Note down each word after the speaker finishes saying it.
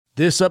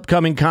This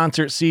upcoming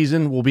concert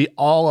season will be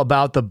all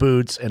about the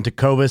boots, and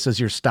Tecovas is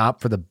your stop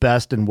for the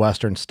best in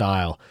Western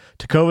style.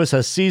 Tecovas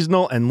has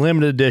seasonal and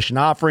limited edition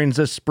offerings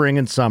this spring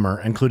and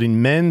summer,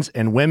 including men's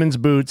and women's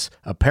boots,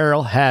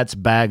 apparel, hats,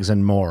 bags,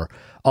 and more.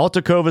 All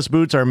Tecovas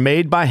boots are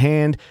made by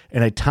hand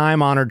in a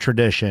time-honored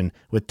tradition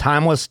with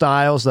timeless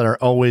styles that are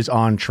always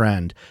on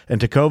trend. And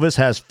Tecovas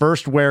has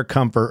first wear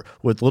comfort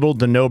with little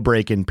to no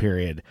break-in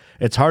period.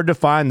 It's hard to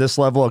find this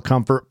level of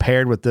comfort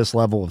paired with this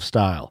level of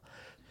style.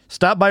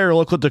 Stop by your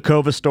local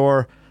Tecovas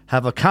store,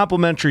 have a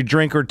complimentary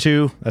drink or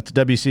two, that's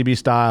WCB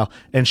style,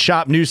 and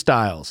shop new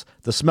styles.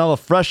 The smell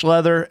of fresh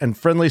leather and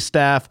friendly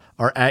staff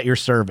are at your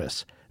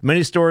service.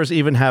 Many stores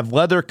even have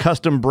leather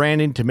custom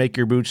branding to make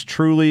your boots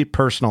truly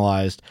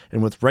personalized.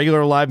 And with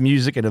regular live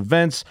music and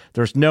events,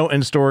 there's no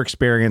in-store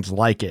experience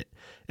like it.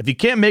 If you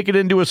can't make it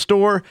into a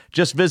store,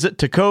 just visit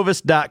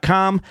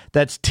tecovas.com.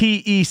 That's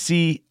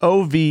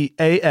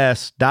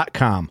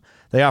TECOVAS.com.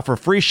 They offer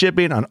free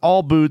shipping on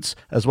all boots,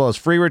 as well as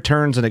free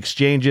returns and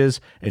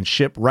exchanges, and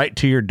ship right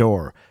to your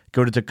door.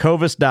 Go to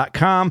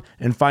tecovas.com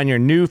and find your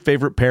new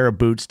favorite pair of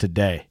boots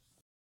today.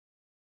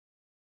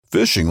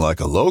 Fishing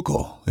like a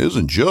local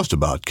isn't just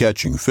about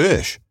catching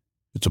fish.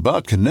 It's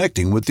about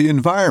connecting with the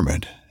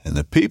environment and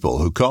the people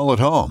who call it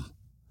home.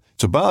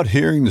 It's about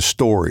hearing the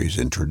stories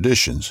and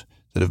traditions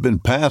that have been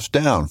passed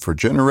down for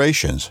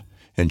generations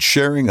and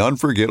sharing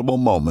unforgettable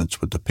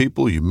moments with the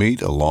people you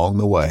meet along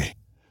the way.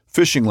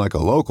 Fishing like a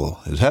local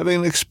is having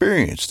an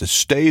experience that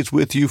stays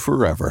with you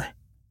forever.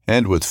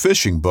 And with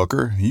Fishing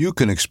Booker, you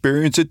can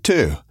experience it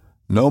too,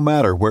 no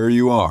matter where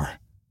you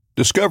are.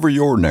 Discover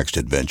your next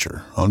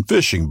adventure on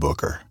Fishing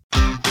Booker.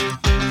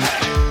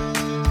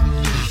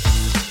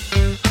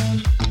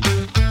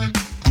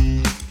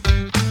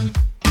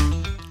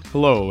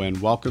 Hello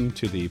and welcome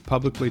to the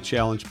Publicly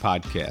Challenged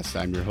Podcast.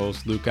 I'm your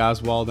host, Luke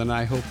Oswald, and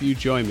I hope you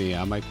join me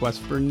on my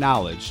quest for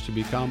knowledge to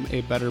become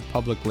a better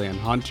public land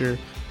hunter,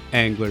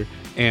 angler,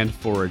 and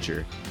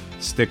forager.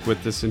 Stick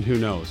with this and who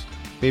knows,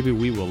 maybe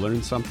we will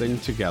learn something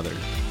together.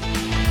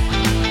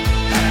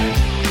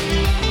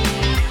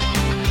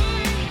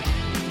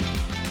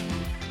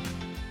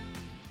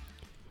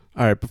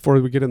 All right, before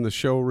we get in the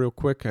show real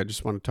quick, I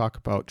just want to talk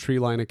about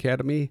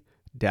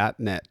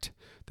treelineacademy.net.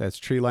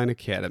 That's Treeline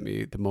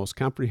Academy, the most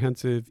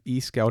comprehensive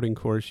e-scouting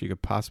course you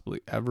could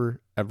possibly ever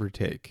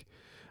take.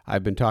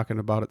 I've been talking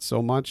about it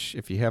so much.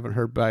 If you haven't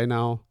heard by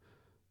now,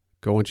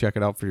 go and check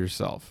it out for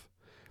yourself.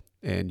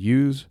 And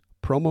use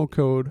promo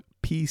code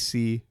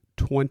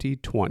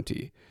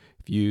PC2020.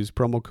 If you use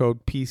promo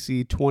code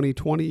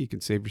PC2020, you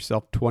can save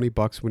yourself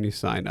 $20 when you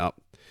sign up.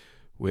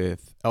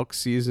 With elk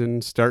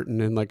season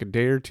starting in like a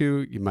day or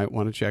two, you might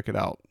want to check it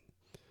out.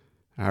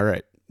 All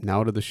right,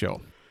 now to the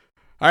show.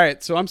 All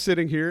right, so I'm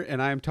sitting here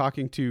and I'm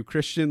talking to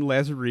Christian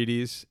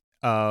Lazaridis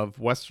of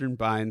Western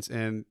Bines.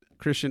 And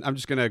Christian, I'm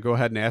just going to go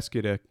ahead and ask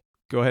you to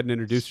go ahead and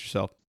introduce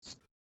yourself.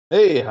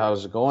 Hey,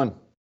 how's it going?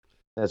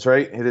 That's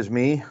right, it is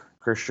me,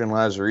 Christian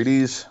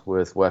Lazaridis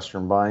with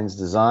Western Bines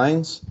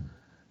Designs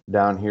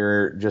down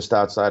here just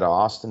outside of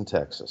Austin,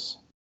 Texas.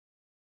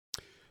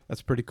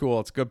 That's pretty cool.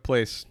 It's a good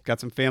place.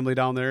 Got some family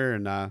down there,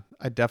 and I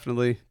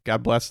definitely,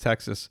 God bless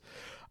Texas.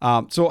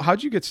 So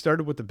how'd you get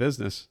started with the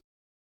business?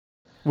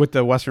 With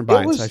the Western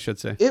Bines, I should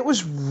say. It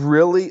was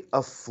really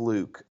a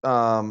fluke.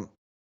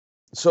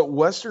 So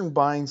Western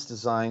Bines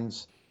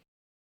Designs,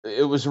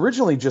 it was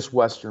originally just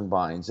Western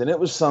Bines, and it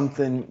was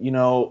something,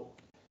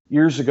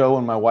 years ago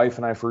when my wife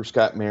and I first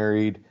got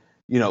married,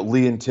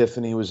 Lee and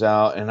Tiffany was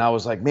out, and I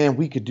was like, man,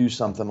 we could do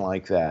something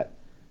like that.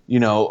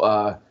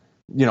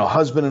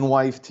 Husband and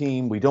wife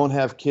team, we don't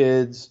have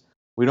kids,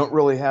 we don't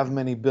really have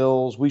many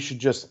bills, we should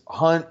just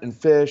hunt and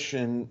fish.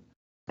 And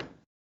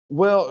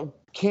well,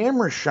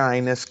 camera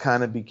shyness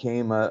kind of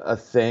became a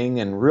thing,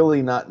 and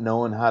really not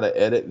knowing how to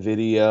edit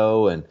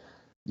video. And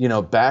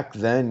back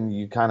then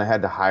you kind of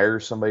had to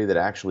hire somebody that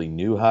actually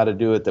knew how to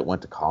do it, that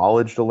went to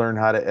college to learn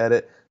how to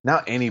edit.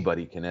 Now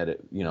anybody can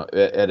edit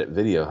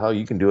video. Hell,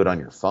 you can do it on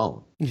your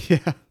phone.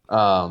 Yeah.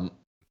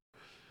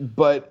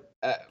 But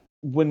I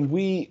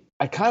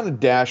kind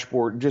of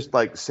dashboard, just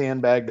like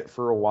sandbagged it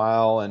for a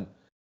while. And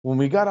when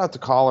we got out to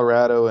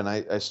Colorado and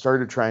I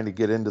started trying to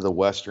get into the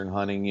Western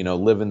hunting,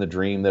 living the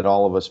dream that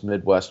all of us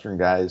Midwestern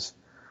guys,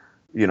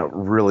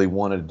 really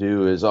want to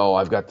do is,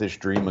 I've got this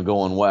dream of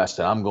going west,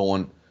 and I'm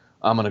going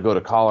to go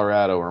to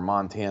Colorado or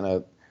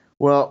Montana.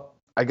 Well,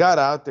 I got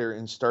out there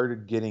and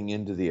started getting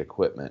into the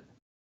equipment.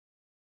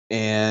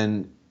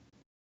 And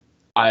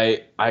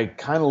I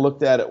kind of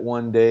looked at it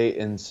one day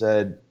and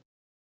said,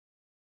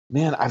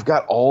 man, I've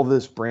got all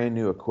this brand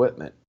new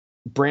equipment,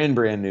 brand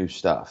new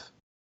stuff.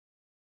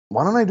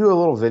 Why don't I do a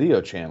little video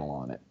channel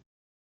on it?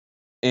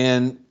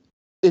 And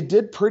it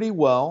did pretty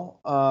well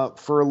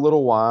for a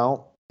little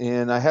while.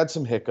 And I had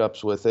some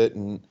hiccups with it,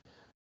 and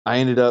I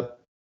ended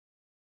up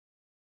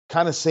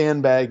kind of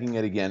sandbagging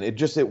it again.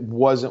 It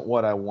wasn't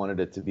what I wanted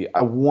it to be.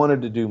 I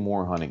wanted to do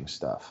more hunting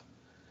stuff.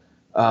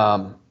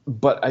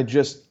 But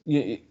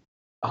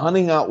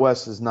hunting out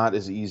west is not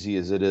as easy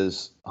as it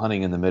is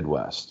hunting in the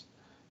Midwest.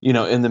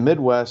 In the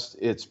Midwest,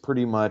 it's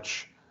pretty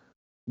much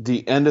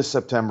the end of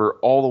September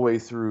all the way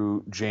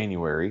through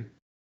January,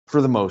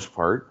 for the most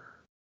part,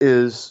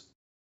 is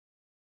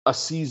a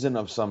season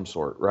of some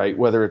sort, right?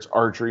 Whether it's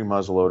archery,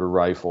 muzzleloader,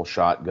 rifle,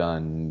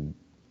 shotgun,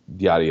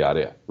 yada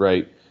yada,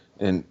 right?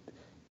 And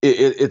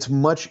it's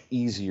much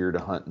easier to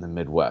hunt in the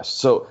Midwest.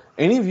 So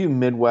any of you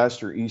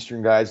Midwest or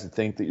Eastern guys that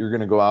think that you're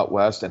going to go out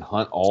west and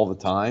hunt all the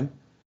time,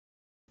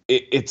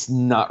 it's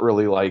not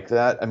really like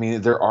that. I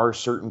mean, there are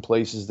certain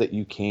places that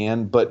you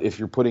can, but if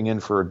you're putting in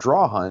for a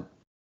draw hunt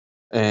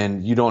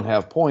and you don't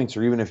have points,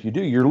 or even if you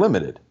do, you're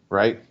limited,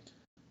 right?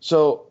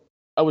 So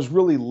I was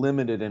really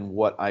limited in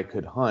what I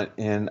could hunt,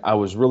 and I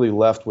was really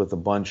left with a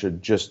bunch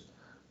of just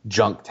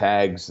junk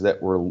tags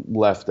that were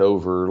left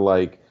over,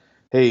 like,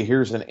 hey,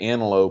 here's an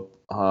antelope,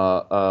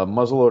 a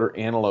muzzleloader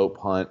antelope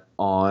hunt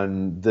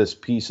on this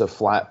piece of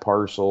flat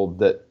parcel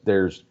that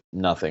there's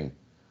nothing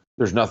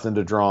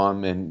to draw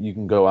them, and you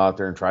can go out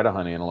there and try to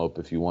hunt antelope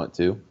if you want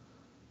to.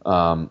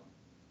 And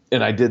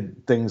I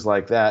did things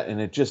like that,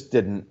 and it just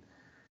didn't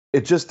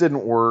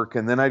work.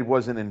 And then I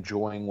wasn't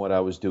enjoying what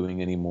I was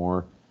doing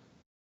anymore.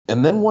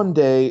 And then one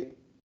day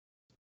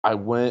I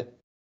went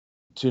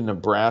to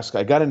Nebraska.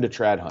 I got into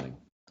trad hunting,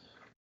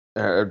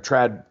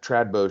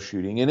 trad bow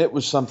shooting, and it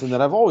was something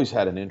that I've always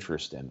had an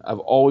interest in. I've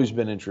always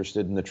been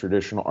interested in the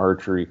traditional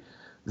archery.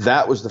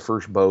 That was the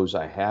first bows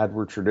I had,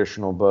 were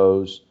traditional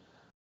bows.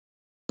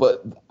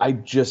 But I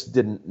just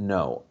didn't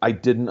know. I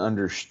didn't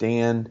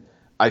understand.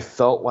 I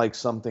felt like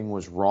something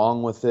was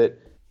wrong with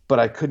it, but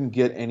I couldn't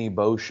get any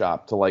bow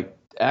shop to like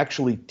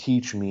actually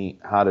teach me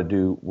how to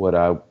do what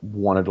I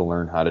wanted to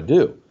learn how to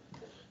do.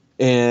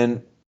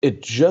 And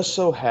it just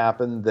so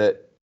happened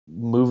that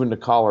moving to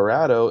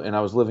Colorado, and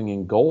I was living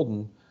in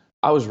Golden,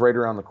 I was right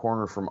around the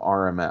corner from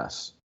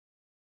RMS,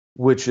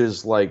 which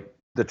is like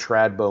the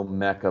trad bow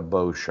mecca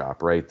bow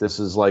shop, right? This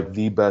is like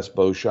the best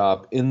bow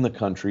shop in the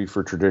country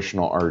for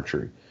traditional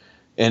archery.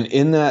 And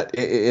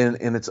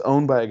and it's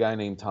owned by a guy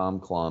named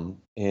Tom Klum.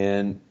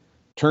 And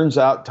turns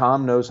out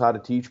Tom knows how to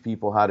teach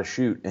people how to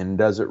shoot and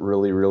does it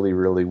really, really,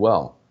 really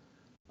well.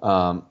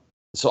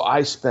 So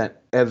I spent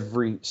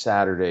every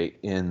Saturday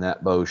in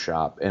that bow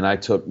shop, and I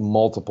took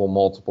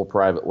multiple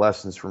private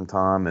lessons from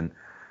Tom. And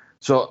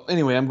so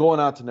anyway, I'm going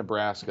out to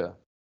Nebraska,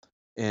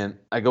 and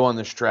I go on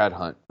this trad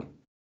hunt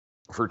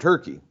for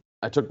turkey.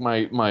 I took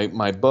my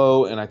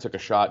bow and I took a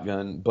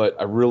shotgun, but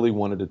I really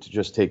wanted it to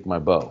just take my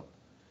bow.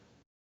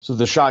 So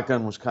the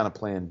shotgun was kind of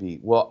plan B.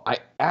 Well, I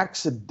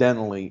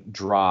accidentally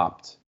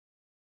dropped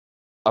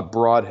a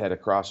broadhead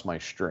across my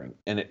string,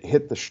 and it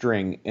hit the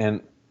string,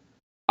 and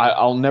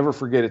I'll never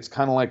forget. It's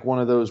kind of like one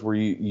of those where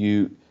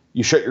you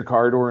shut your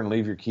car door and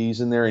leave your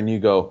keys in there, and you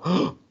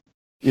go,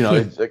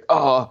 it's like,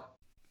 oh.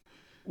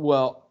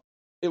 Well,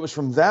 it was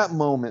from that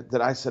moment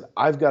that I said,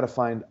 I've got to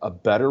find a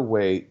better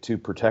way to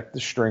protect the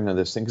string of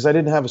this thing, because I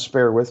didn't have a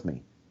spare with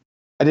me.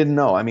 I didn't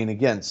know. I mean,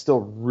 again, still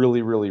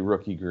really, really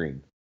rookie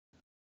green.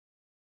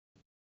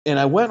 And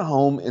I went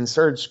home and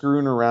started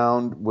screwing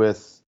around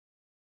with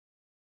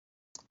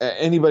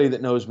anybody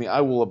that knows me. I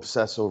will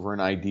obsess over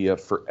an idea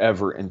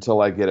forever until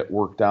I get it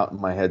worked out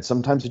in my head.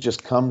 Sometimes it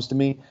just comes to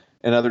me,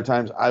 and other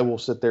times I will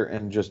sit there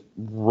and just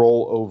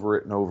roll over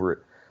it and over it.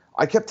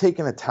 I kept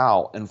taking a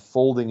towel and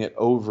folding it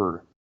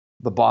over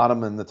the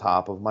bottom and the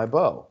top of my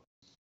bow.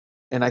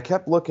 And I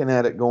kept looking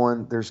at it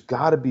going, there's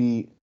got to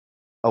be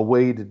a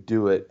way to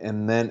do it.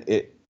 And then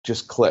it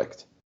just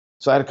clicked.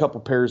 So I had a couple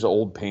pairs of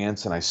old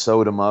pants, and I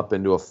sewed them up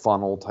into a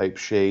funnel type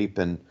shape,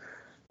 and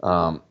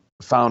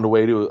found a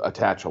way to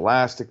attach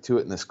elastic to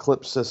it in this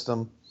clip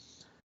system.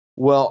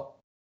 Well,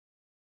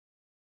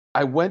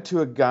 I went to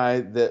a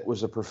guy that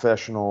was a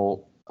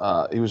professional.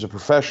 He was a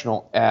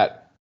professional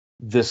at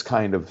this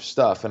kind of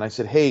stuff. And I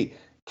said, hey,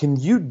 can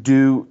you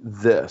do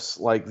this?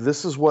 Like,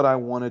 this is what I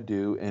want to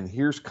do, and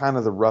here's kind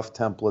of the rough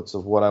templates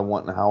of what I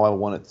want and how I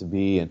want it to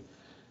be. And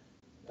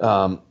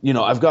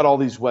I've got all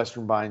these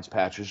Western Bines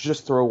patches.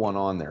 Just throw one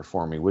on there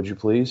for me, would you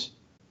please?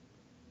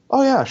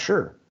 Oh, yeah,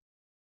 sure.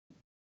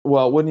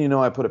 Well, wouldn't you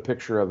know, I put a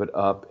picture of it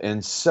up,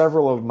 and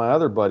several of my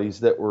other buddies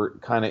that were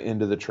kind of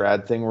into the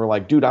trad thing were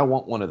like, dude, I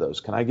want one of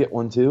those. Can I get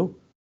one too?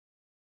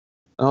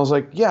 And I was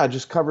like, yeah,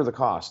 just cover the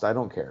cost. I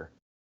don't care.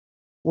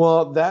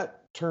 Well,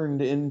 that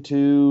turned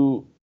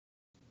into,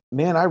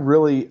 man, I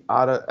really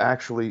ought to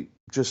actually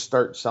just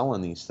start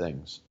selling these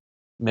things,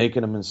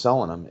 making them and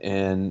selling them.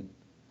 And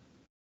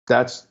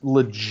that's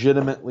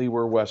legitimately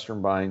where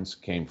Western Bines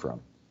came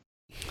from.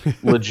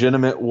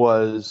 Legitimate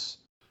was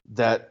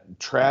that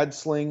trad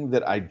sling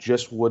that I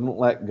just wouldn't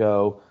let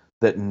go,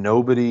 that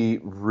nobody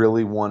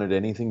really wanted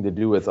anything to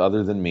do with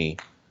other than me.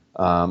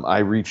 I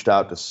reached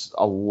out to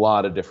a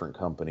lot of different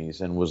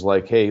companies and was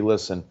like, hey,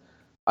 listen,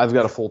 I've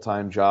got a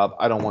full-time job.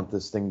 I don't want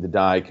this thing to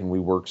die. Can we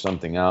work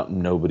something out?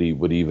 And nobody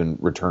would even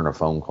return a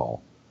phone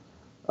call.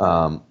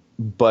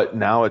 But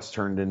now it's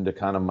turned into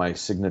kind of my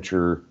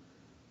signature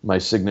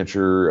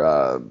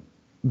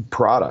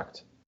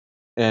product.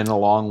 And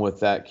along with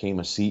that came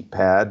a seat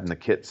pad and the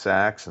kit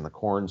sacks and the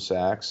corn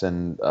sacks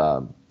and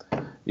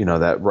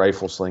that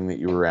rifle sling that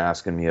you were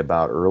asking me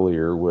about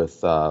earlier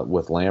with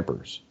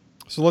Lampers.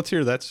 So let's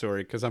hear that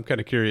story, because I'm kind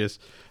of curious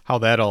how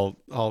that all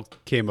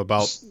came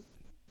about.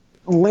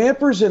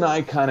 Lampers and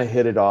I kind of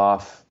hit it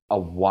off a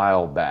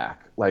while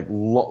back. Like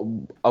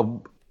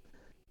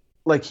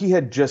he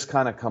had just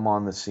kind of come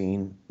on the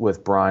scene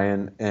with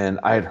Brian, and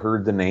I had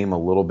heard the name a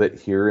little bit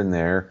here and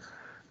there.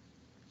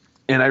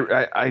 And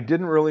I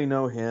didn't really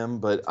know him,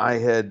 but I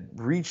had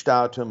reached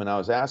out to him and I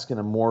was asking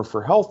him more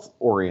for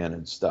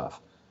health-oriented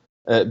stuff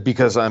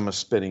because I'm a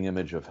spitting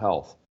image of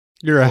health.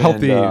 You're a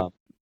healthy Midwesterner.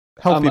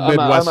 I'm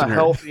a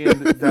healthy,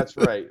 that's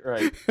right.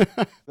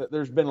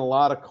 There's been a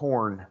lot of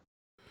corn.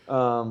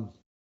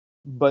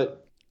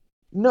 But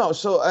no,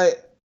 so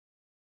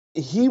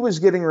he was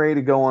getting ready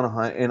to go on a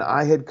hunt, and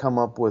I had come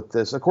up with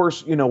this. Of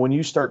course, when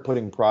you start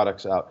putting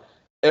products out,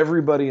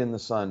 everybody in the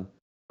Sun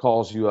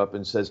calls you up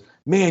and says,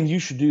 man, you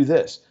should do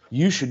this.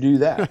 You should do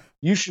that.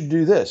 You should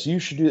do this. You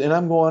should do. And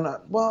I'm going,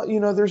 well,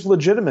 there's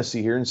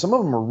legitimacy here. And some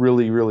of them are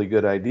really, really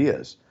good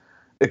ideas,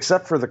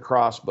 except for the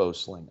crossbow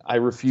sling. I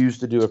refuse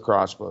to do a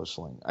crossbow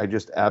sling. I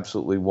just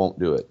absolutely won't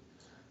do it.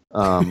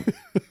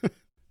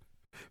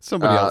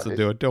 Somebody else will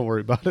do it. Don't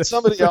worry about it.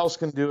 Somebody else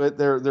can do it.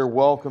 They're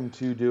welcome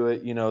to do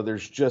it.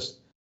 There's just,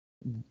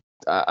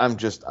 I'm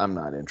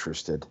not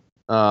interested.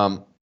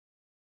 But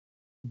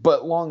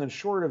long and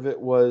short of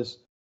it was,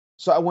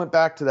 so I went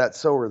back to that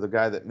sewer, the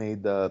guy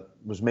that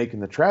was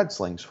making the trad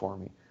slings for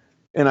me.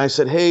 And I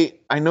said,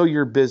 hey, I know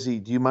you're busy.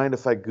 Do you mind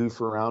if I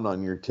goof around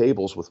on your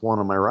tables with one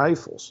of my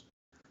rifles?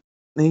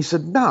 And he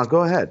said, no,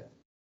 go ahead.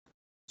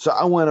 So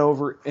I went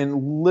over,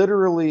 and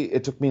literally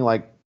it took me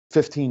like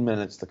 15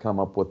 minutes to come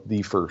up with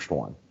the first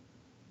one.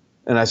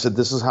 And I said,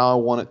 this is how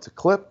I want it to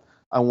clip.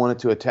 I want it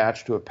to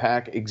attach to a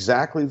pack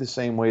exactly the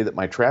same way that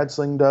my trad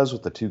sling does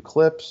with the 2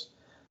 clips.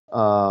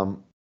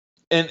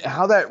 And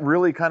how that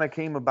really kind of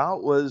came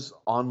about was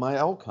on my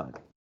elk hunt.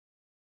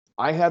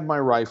 I had my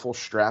rifle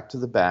strapped to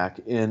the back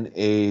in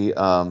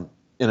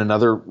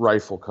another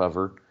rifle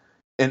cover,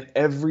 and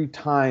every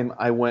time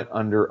I went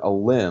under a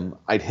limb,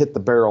 I'd hit the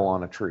barrel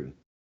on a tree,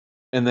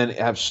 and then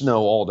have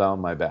snow all down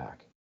my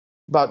back.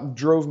 About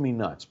drove me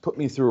nuts, put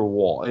me through a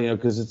wall,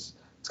 because it's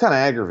kind of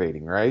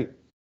aggravating, right?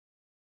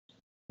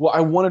 Well,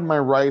 I wanted my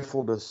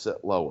rifle to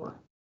sit lower.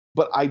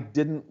 But I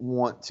didn't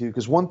want to,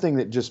 because one thing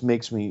that just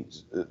makes me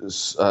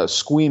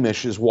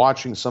squeamish is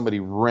watching somebody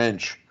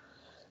wrench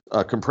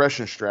a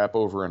compression strap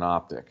over an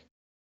optic.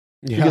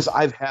 Yeah. Because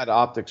I've had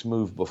optics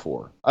move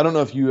before. I don't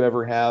know if you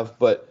ever have,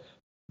 but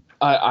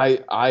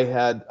I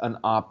had an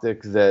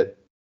optic that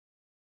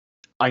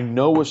I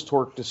know was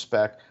torqued to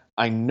spec.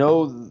 I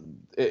know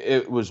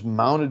it was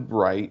mounted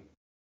right,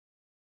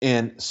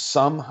 and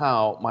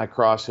somehow my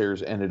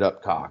crosshairs ended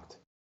up cocked.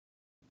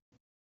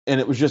 And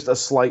it was just a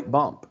slight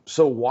bump.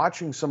 So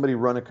watching somebody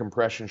run a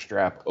compression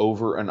strap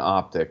over an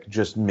optic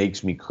just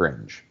makes me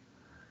cringe.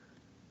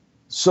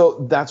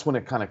 So that's when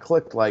it kind of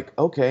clicked, like,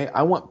 okay,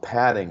 I want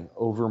padding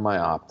over my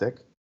optic,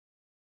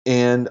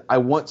 and I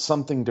want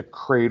something to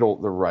cradle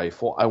the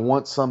rifle. I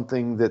want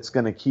something that's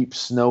going to keep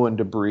snow and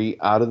debris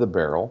out of the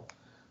barrel.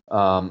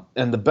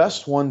 And the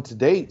best one to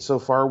date so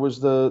far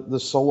was the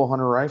Solo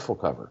Hunter rifle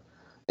cover.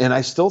 And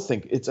I still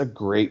think it's a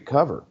great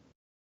cover.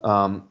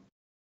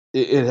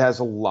 It has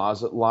a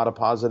lot of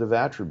positive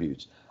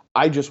attributes.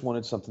 I just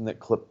wanted something that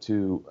clipped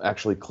to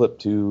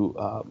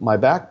my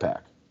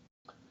backpack.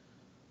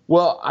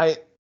 Well, I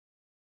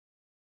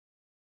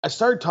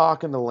started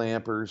talking to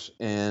Lampers,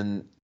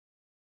 and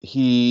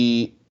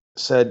he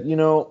said,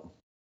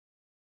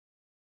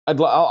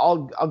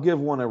 I'll give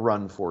one a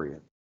run for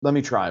you. Let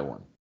me try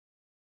one.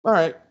 All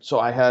right. So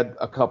I had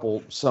a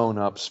couple sewn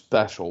up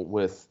special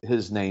with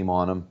his name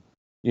on them.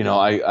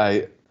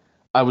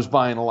 I was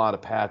buying a lot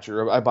of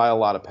I buy a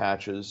lot of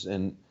patches,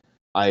 and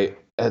I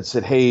had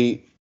said,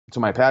 hey, to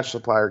my patch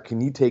supplier,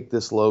 can you take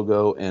this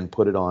logo and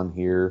put it on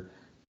here?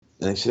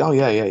 And they said, oh,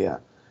 yeah.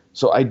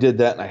 So I did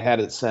that, and I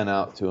had it sent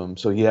out to him.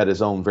 So he had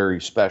his own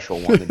very special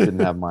one that didn't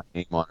have my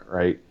name on it,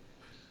 right?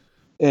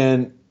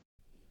 And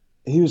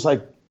he was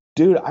like,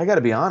 dude, I got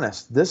to be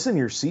honest, this and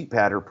your seat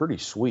pad are pretty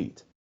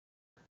sweet.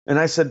 And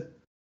I said,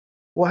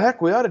 well,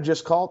 heck, we ought to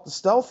just call it the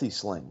Stealthy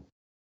Sling.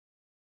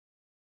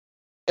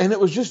 And it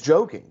was just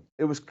joking.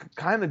 It was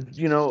kind of,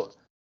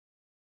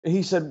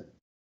 he said,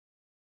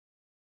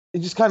 he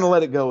just kind of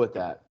let it go with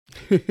that.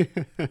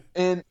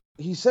 And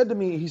he said to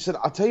me,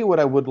 I'll tell you what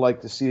I would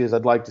like to see is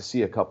I'd like to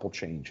see a couple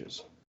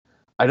changes.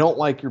 I don't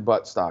like your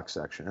buttstock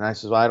section. And I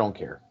said, well, I don't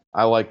care.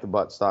 I like the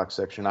buttstock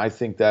section. I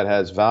think that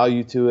has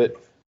value to it,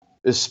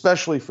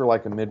 especially for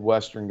like a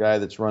Midwestern guy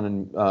that's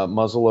running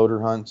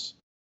muzzleloader hunts.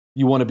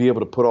 You want to be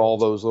able to put all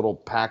those little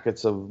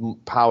packets of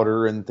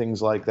powder and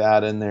things like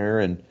that in there,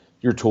 and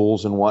your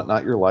tools and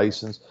whatnot, your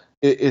license.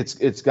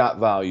 It's got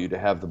value to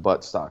have the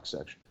buttstock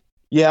section.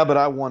 Yeah, but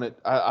I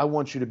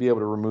want you to be able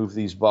to remove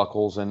these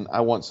buckles, and I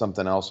want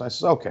something else. And I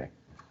said, okay.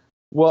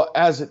 Well,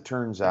 as it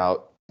turns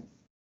out,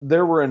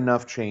 there were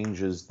enough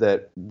changes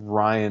that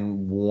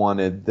Ryan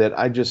wanted that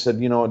I just said,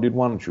 dude,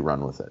 why don't you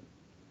run with it?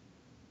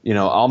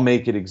 I'll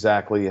make it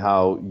exactly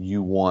how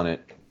you want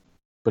it,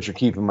 but you're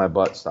keeping my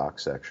buttstock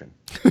section.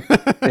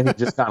 And he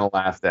just kind of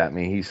laughed at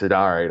me. He said,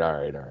 all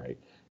right.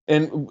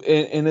 And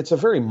it's a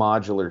very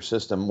modular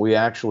system. We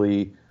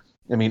actually,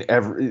 I mean,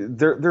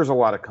 there's a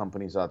lot of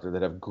companies out there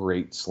that have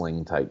great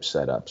sling type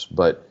setups,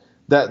 but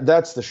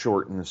that's the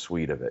short and the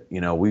sweet of it.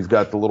 We've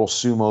got the little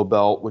sumo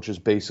belt, which is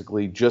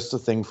basically just a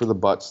thing for the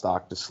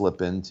buttstock to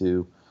slip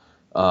into.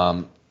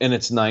 And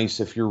it's nice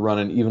if you're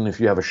running, even if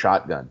you have a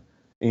shotgun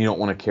and you don't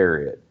want to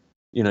carry it.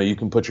 You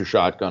can put your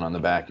shotgun on the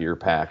back of your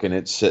pack and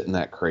it's sit in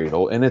that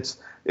cradle. And it's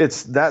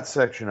that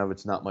section of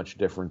it's not much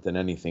different than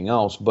anything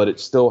else, but it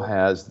still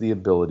has the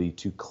ability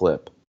to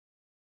clip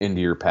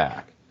into your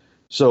pack.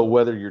 So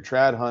whether you're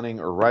trad hunting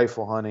or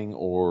rifle hunting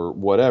or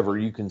whatever,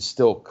 you can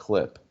still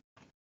clip.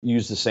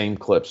 Use the same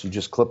clips. You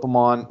just clip them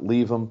on,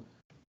 leave them,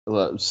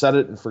 set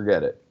it and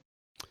forget it.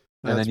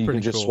 And then you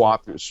can just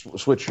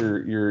switch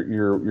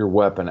your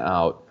weapon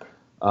out.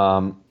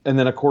 And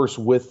then of course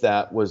with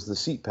that was the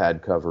seat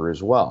pad cover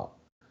as well.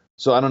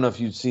 So I don't know if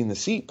you've seen the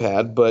seat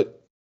pad,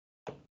 but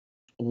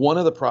one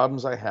of the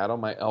problems I had on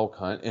my elk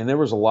hunt, and there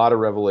was a lot of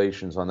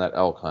revelations on that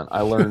elk hunt.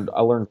 I learned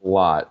a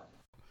lot.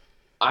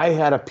 I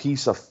had a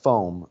piece of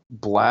foam,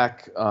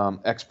 black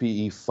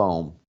XPE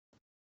foam,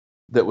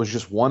 that was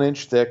just 1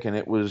 inch thick, and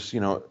it was,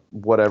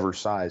 whatever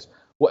size.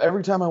 Well,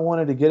 every time I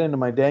wanted to get into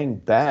my dang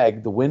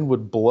bag, the wind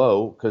would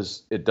blow,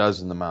 because it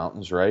does in the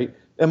mountains, right?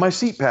 And my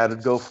seat pad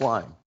would go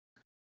flying.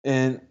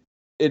 And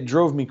it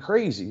drove me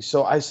crazy.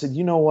 So I said,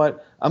 you know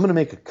what? I'm going to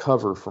make a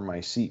cover for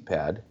my seat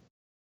pad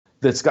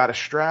that's got a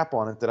strap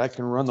on it that I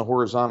can run the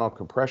horizontal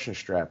compression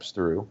straps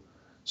through,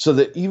 so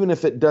that even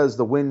if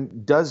the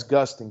wind does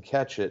gust and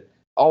catch it,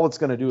 all it's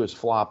going to do is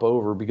flop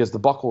over because the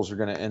buckles are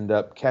going to end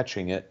up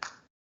catching it.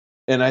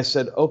 And I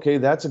said, okay,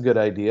 that's a good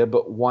idea,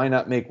 but why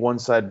not make one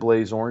side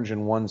blaze orange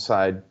and one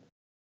side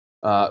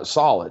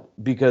solid?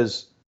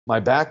 Because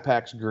my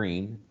backpack's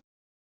green.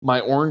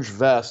 My orange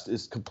vest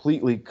is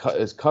completely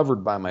is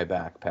covered by my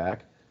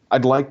backpack.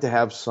 I'd like to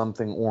have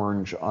something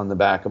orange on the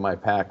back of my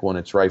pack when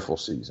it's rifle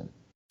season.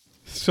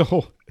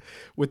 So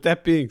with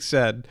that being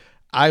said,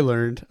 I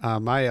learned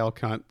my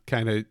elk hunt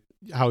kind of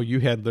how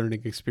you had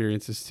learning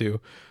experiences too.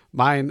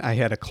 Mine, I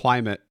had a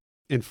Climate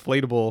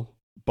inflatable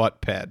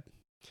butt pad.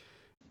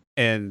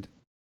 And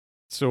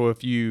so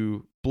if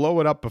you blow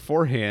it up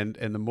beforehand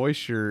and the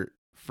moisture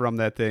from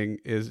that thing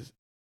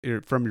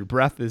from your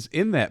breath is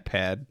in that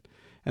pad,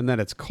 and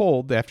then it's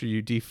cold after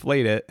you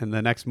deflate it, and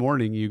the next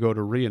morning you go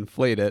to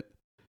reinflate it,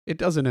 it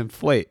doesn't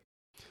inflate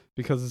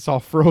because it's all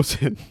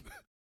frozen.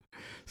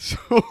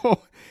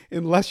 So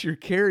unless you're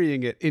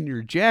carrying it in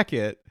your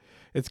jacket,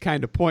 it's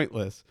kind of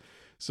pointless.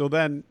 So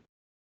then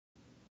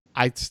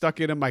I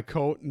stuck it in my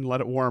coat and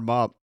let it warm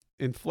up,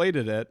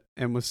 inflated it,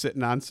 and was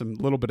sitting on some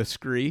little bit of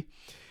scree.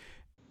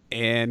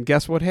 And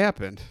guess what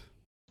happened?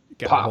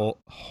 Got a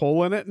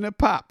hole in it and it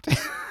popped.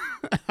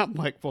 I'm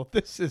like, well,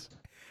 this is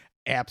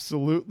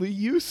absolutely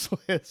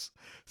useless.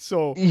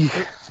 So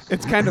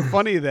it's kind of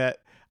funny that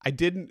I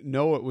didn't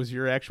know it was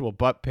your actual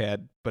butt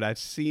pad, but I've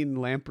seen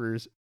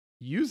lampers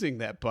using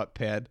that butt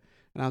pad,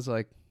 and I was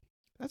like,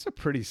 that's a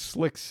pretty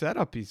slick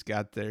setup he's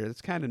got there.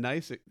 It's kind of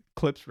nice. It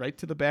clips right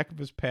to the back of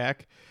his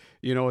pack.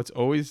 It's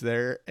always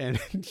there, and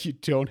you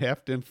don't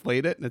have to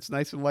inflate it, and it's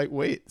nice and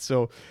lightweight.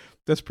 So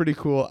that's pretty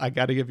cool. I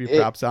got to give you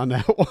props on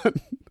that one.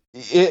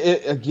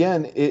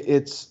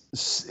 It's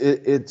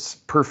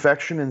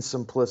perfection and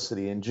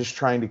simplicity, and just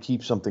trying to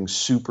keep something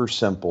super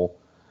simple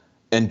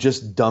and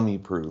just dummy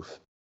proof.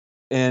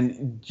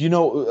 And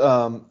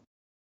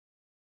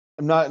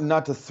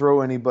not to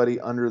throw anybody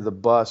under the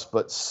bus,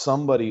 but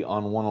somebody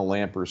on one of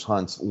Lamper's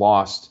hunts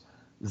lost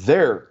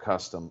their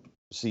custom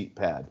seat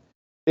pad.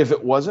 If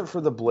it wasn't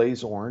for the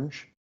blaze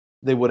orange,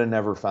 they would have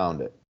never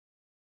found it.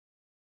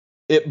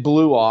 It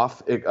blew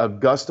off. A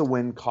gust of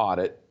wind caught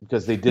it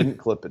because they didn't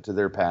clip it to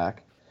their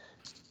pack,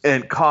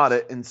 and caught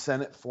it and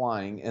sent it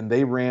flying. And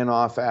they ran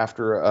off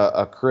after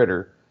a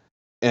critter.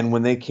 And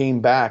when they came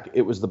back,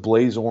 it was the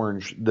blaze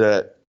orange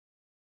that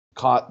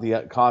caught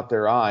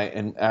their eye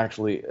and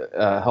actually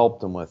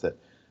helped them with it.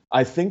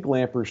 I think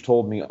Lampers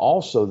told me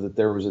also that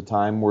there was a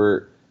time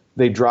where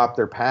they dropped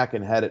their pack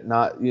and had it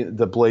not,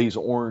 the blaze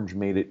orange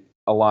made it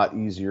a lot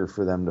easier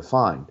for them to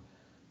find.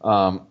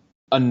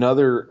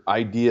 Another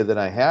idea that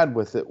I had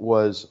with it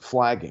was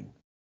flagging.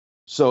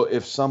 So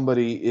if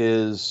somebody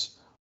is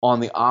on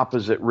the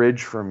opposite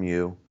ridge from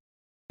you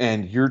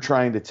and you're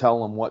trying to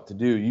tell them what to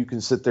do, you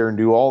can sit there and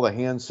do all the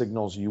hand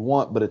signals you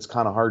want, but it's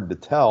kind of hard to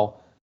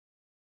tell.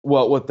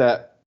 Well, with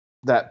that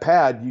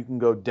pad, you can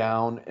go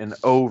down and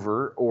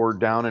over, or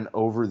down and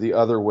over the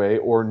other way,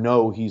 or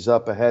no, he's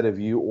up ahead of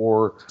you,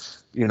 or,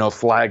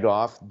 flag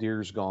off,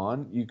 deer's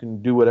gone. You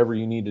can do whatever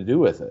you need to do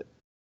with it.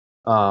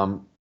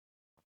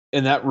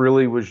 And that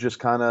really was just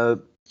kind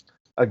of,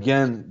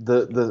 again,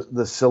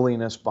 the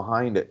silliness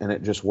behind it, and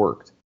it just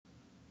worked.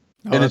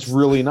 And it's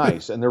really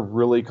nice, and they're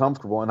really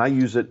comfortable. And I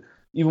use it,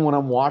 even when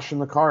I'm washing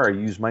the car, I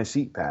use my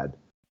seat pad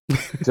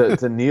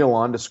to kneel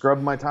on to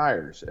scrub my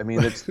tires. I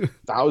mean, it's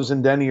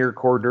 1000 denier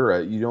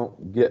Cordura. You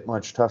don't get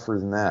much tougher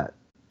than that.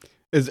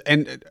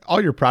 And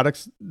all your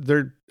products,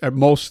 they're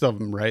most of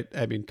them, right?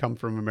 I mean, come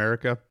from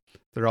America.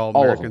 They're all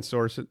American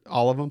sourced.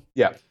 All of them.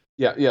 Yeah.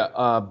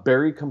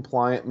 Berry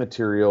compliant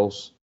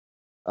materials,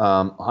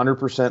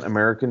 100%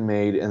 American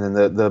made, and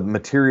then the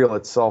material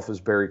itself is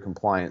berry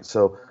compliant.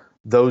 So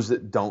those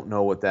that don't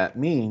know what that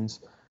means,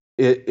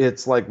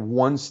 it's like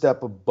one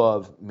step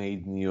above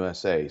made in the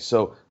USA.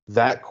 So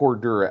that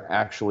Cordura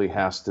actually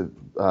has to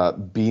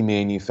be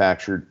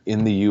manufactured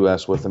in the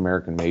US with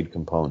American made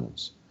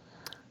components.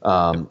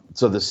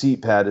 So the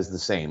seat pad is the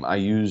same. I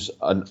use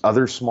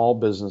other small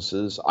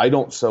businesses. I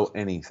don't sew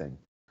anything.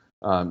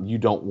 You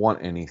don't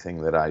want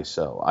anything that I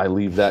sew. I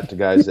leave that to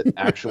guys that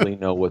actually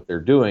know what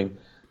they're doing.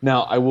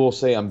 Now, I will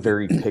say I'm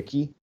very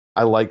picky.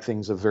 I like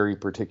things a very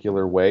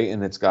particular way,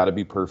 and it's got to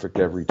be perfect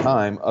every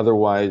time.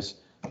 Otherwise,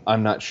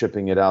 I'm not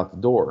shipping it out the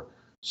door.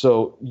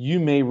 So you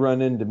may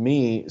run into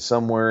me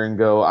somewhere and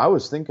go, I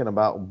was thinking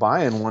about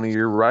buying one of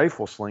your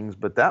rifle slings,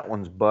 but that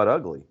one's butt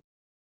ugly.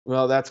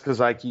 Well, that's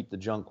because I keep the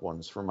junk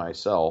ones for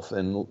myself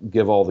and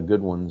give all the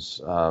good ones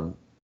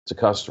to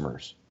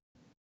customers.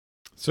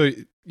 So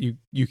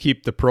you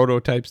keep the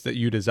prototypes that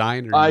you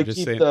design, or I just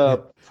keep saying,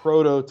 the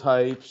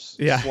prototypes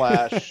Yeah.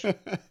 slash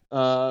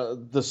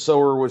the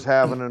sewer was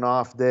having an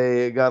off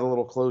day. It got a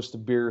little close to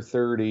beer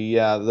 30.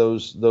 Yeah,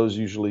 those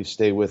usually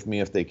stay with me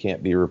if they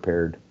can't be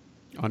repaired.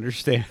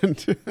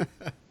 Understand.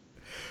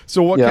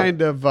 So what Yeah.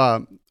 kind of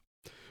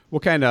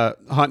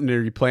hunting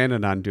are you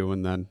planning on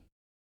doing then?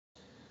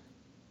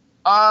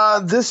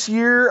 This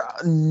year,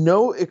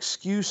 no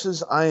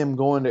excuses. I am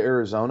going to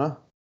Arizona.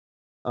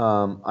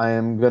 I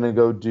am gonna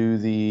go do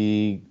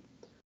the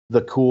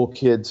cool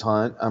kids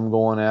hunt. I'm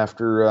going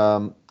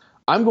after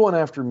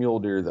mule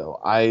deer though.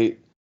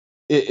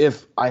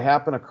 If I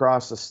happen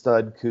across a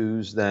stud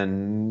coos,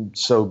 then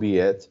so be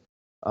it.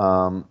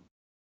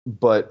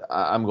 But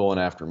I'm going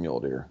after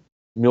mule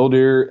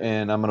deer,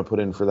 and I'm gonna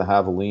put in for the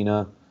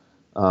javelina.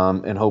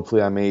 And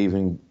hopefully I may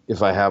even,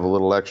 if I have a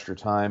little extra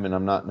time and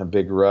I'm not in a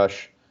big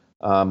rush,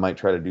 might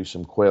try to do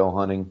some quail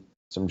hunting,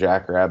 some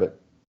jackrabbit,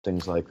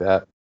 things like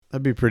that.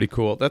 That'd be pretty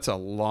cool. That's a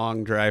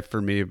long drive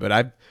for me, but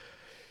I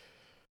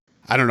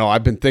don't know.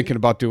 I've been thinking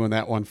about doing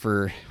that one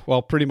for,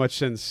 well, pretty much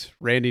since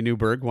Randy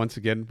Newberg. Once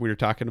again, we were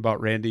talking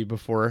about Randy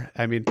before.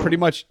 I mean, pretty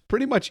much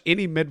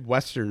any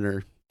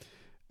Midwesterner,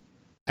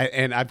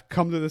 and I've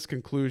come to this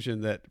conclusion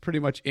that pretty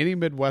much any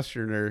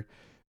Midwesterner,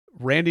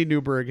 Randy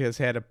Newberg has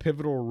had a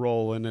pivotal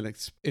role in an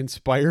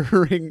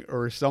inspiring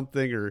or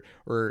something,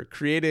 or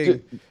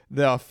creating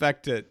the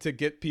effect to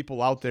get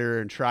people out there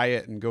and try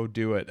it and go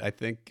do it. I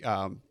think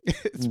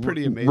it's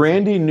pretty amazing.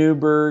 Randy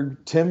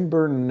Newberg, Tim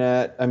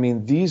Burnett. I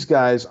mean, these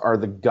guys are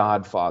the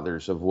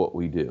godfathers of what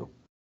we do.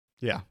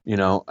 Yeah. You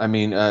know, I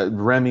mean,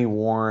 Remy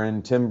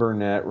Warren, Tim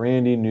Burnett,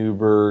 Randy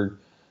Newberg.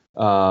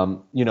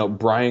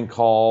 Brian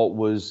Call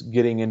was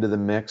getting into the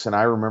mix, and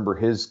I remember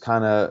his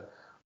kind of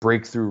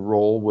breakthrough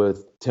role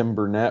with Tim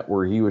Burnett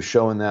where he was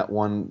showing that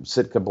one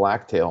Sitka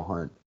blacktail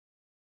hunt.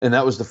 And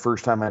that was the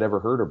first time I'd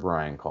ever heard of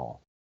Brian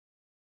Call.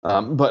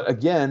 But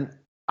again,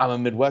 I'm a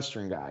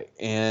Midwestern guy,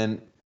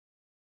 and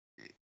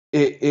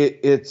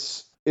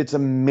it's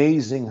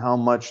amazing how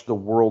much the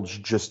worlds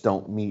just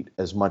don't meet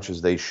as much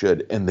as they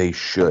should, and they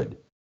should.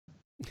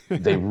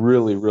 They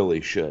really, really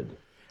should.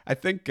 I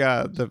think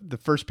the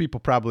first people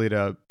probably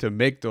to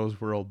make those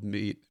world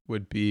meet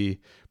would be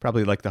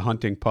probably like the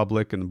Hunting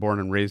Public and the Born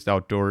and Raised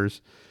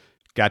Outdoors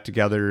got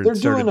together and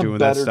started doing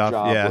that stuff.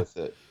 Job with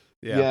it.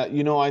 Yeah,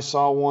 I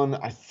saw one,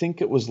 I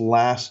think it was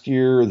last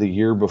year or the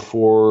year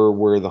before,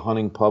 where the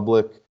Hunting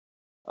Public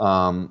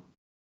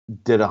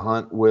did a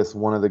hunt with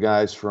one of the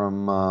guys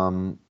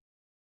from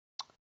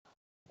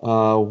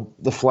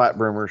the Flat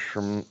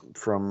Brimmers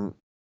from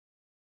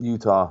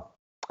Utah.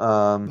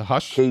 The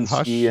Hush,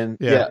 Casey and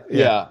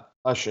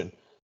Hushin.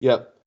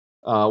 Yep.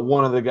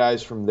 One of the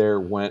guys from there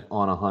went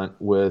on a hunt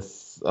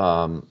with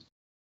the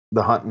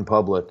Hunting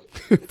Public.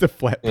 The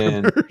Flat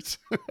Brimmers.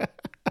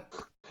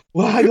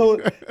 Well,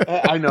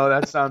 I know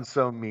that sounds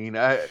so mean.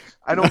 I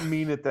don't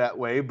mean it that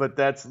way, but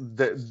that's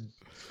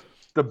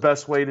the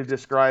best way to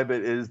describe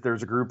it is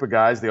there's a group of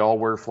guys, they all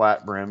wear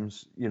flat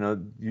brims,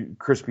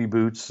 crispy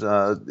boots,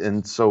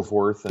 and so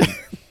forth and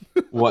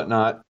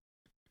whatnot.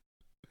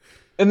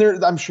 And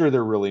I'm sure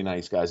they're really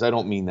nice guys. I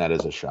don't mean that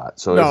as a shot.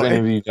 So if any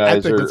of you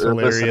guys are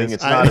listening,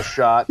 it's not a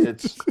shot.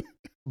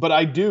 But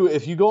I do,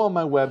 if you go on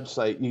my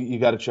website, you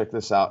got to check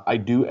this out. I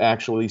do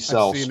actually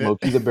sell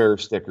Smokey the Bear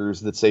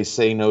stickers that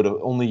say no to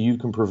only you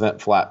can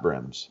prevent flat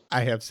brims.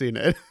 I have seen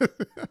it.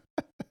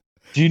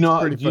 Do you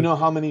know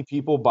how many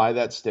people buy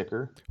that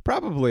sticker?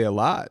 Probably a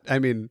lot. I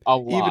mean,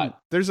 even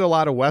there's a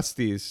lot of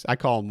Westies. I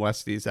call them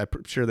Westies.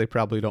 I'm sure they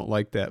probably don't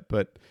like that,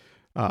 but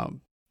a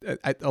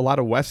lot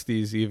of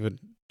Westies even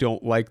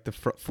don't like the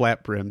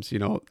flat brims.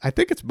 I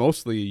think it's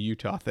mostly a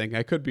Utah thing.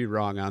 I could be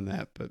wrong on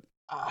that, but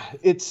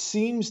it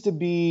seems to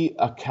be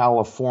a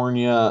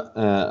California,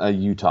 a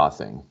Utah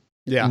thing.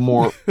 Yeah,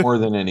 more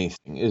than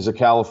anything is a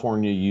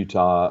California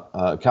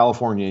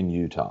and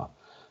Utah.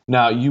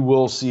 Now you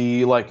will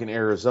see, like in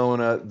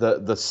Arizona,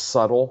 the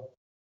subtle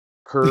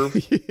curve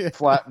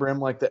flat brim,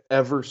 like the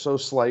ever so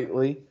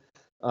slightly.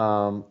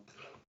 But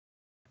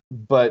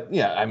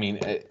yeah, I mean,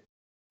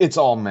 it's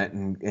all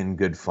meant in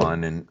good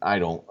fun, and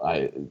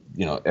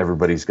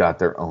everybody's got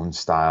their own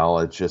style.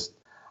 It's just,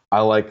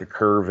 I like a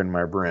curve in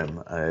my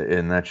brim,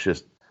 and that's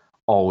just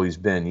always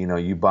been,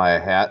 you buy a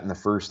hat and the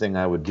first thing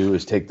I would do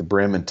is take the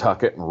brim and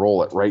tuck it and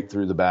roll it right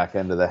through the back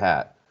end of the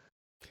hat,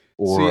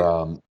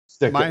 or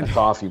stick it in a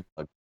coffee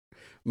mug.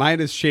 Mine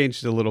has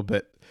changed a little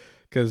bit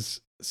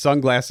because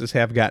sunglasses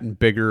have gotten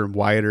bigger and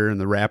wider and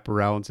the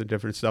wraparounds and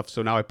different stuff.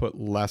 So now I put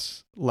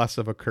less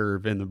of a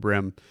curve in the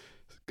brim.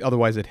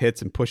 Otherwise it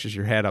hits and pushes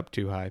your hat up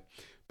too high.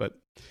 But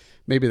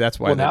maybe that's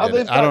why now they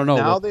did it. I don't know.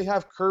 Now they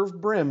have curved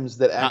brims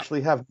that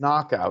actually have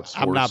knockouts.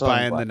 I'm not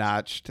buying the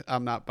notched.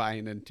 I'm not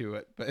buying into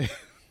it. But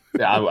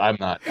yeah,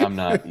 I'm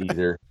not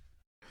either.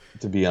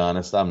 To be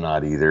honest, I'm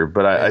not either.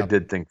 But I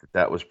did think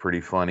that was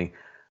pretty funny.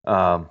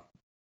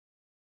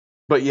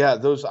 But yeah,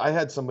 I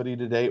had somebody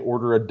today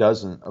order a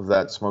dozen of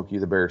that Smokey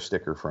the Bear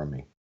sticker from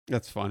me.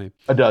 That's funny.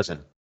 A dozen.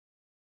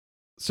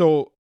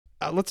 So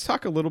let's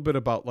talk a little bit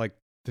about like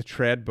the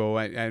trad bow.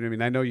 I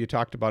mean, I know you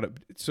talked about it.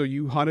 So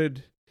you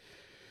hunted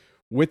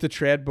with the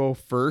trad bow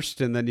first,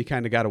 and then you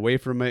kind of got away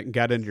from it and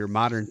got into your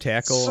modern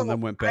tackle, and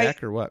then went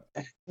back, or what?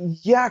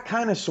 Yeah,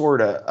 kind of, sort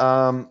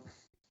of.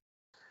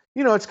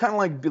 It's kind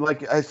of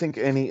like I think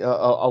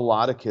a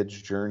lot of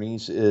kids'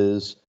 journeys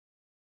is,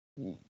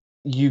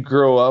 you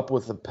grow up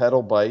with a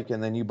pedal bike,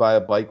 and then you buy a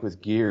bike with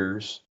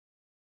gears,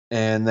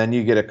 and then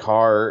you get a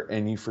car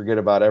and you forget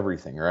about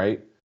everything,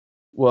 right?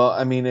 Well,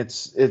 I mean,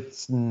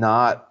 it's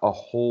not a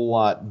whole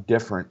lot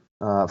different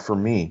for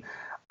me.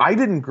 I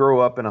didn't grow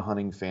up in a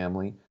hunting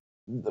family.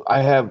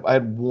 I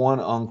had one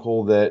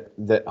uncle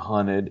that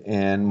hunted,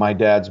 and my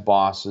dad's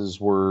bosses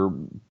were,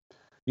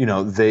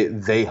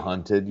 they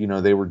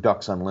hunted, they were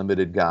Ducks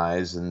Unlimited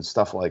guys and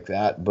stuff like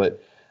that.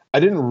 But I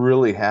didn't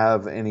really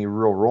have any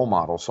real role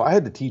models, so I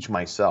had to teach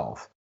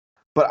myself.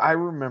 But I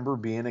remember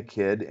being a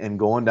kid and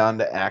going down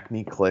to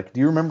Acme Click.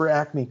 Do you remember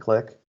Acme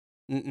Click?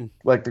 Mm-mm.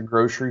 Like the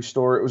grocery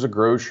store. It was a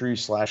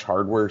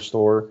grocery/hardware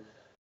store.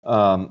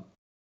 And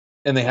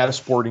they had a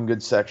sporting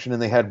goods section,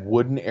 and they had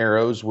wooden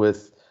arrows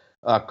with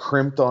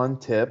crimped on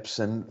tips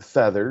and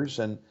feathers.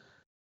 And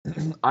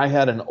I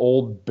had an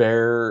old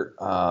Bear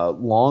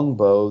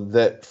longbow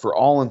that, for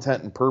all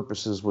intent and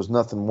purposes, was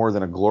nothing more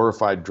than a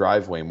glorified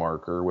driveway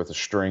marker with a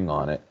string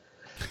on it.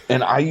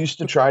 And I used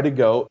to try to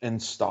go and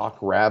stalk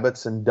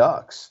rabbits and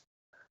ducks.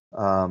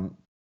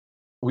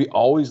 We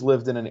always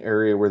lived in an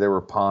area where there were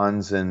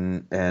ponds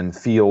and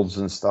fields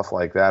and stuff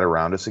like that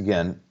around us.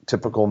 Again,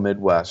 typical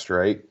Midwest,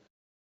 right?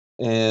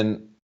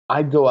 And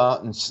I'd go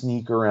out and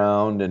sneak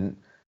around and,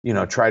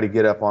 try to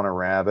get up on a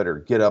rabbit or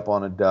get up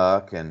on a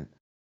duck. And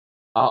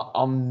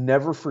I'll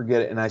never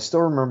forget it. And I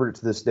still remember it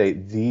to this day.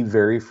 The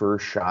very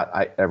first shot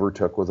I ever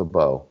took with a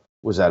bow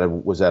was at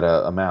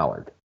a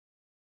mallard.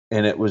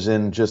 And it was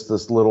in just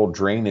this little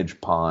drainage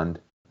pond.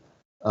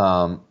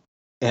 And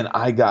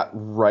I got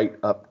right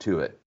up to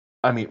it.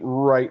 I mean,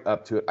 right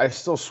up to it. I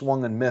still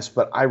swung and missed,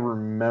 but I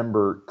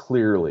remember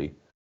clearly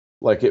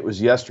like it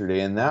was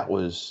yesterday. And that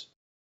was,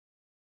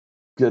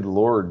 good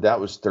Lord, that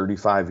was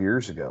 35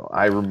 years ago.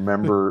 I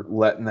remember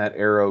letting that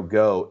arrow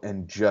go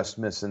and just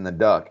missing the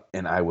duck,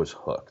 and I was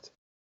hooked.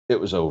 It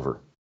was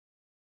over.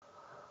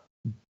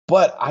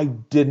 But I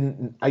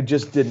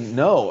just didn't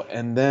know.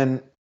 And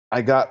then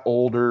I got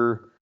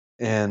older,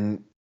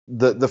 and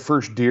the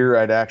first deer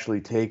I'd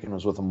actually taken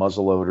was with a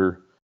muzzleloader,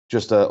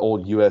 just an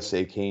old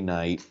USAK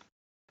night.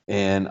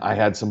 And I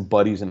had some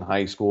buddies in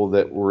high school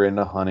that were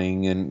into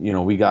hunting, and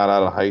we got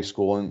out of high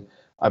school and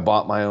I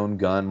bought my own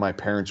gun. My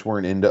parents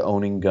weren't into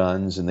owning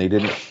guns, and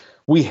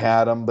we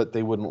had them, but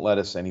they wouldn't let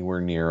us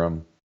anywhere near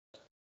them.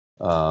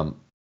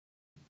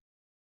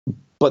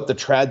 But the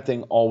trad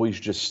thing always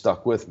just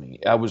stuck with me.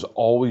 I was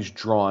always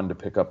drawn to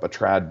pick up a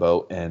trad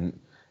bow and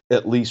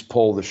at least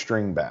pull the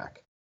string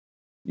back,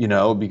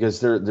 because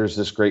there's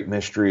this great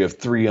mystery of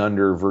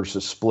 3-under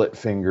versus split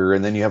finger,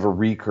 and then you have a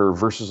recurve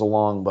versus a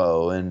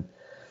longbow. And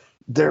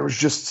there was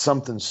just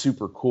something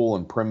super cool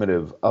and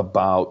primitive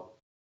about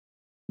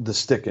the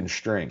stick and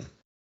string.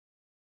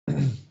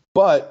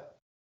 But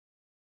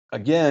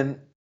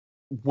again,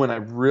 when I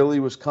really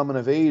was coming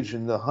of age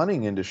in the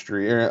hunting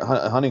industry or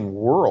hunting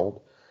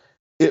world,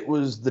 it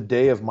was the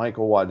day of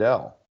Michael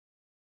Waddell.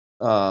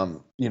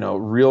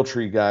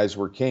 Realtree guys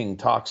were king.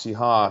 Toxie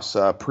Haas,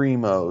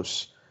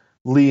 Primos,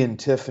 Lee and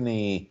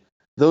Tiffany.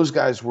 Those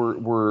guys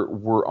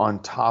were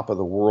on top of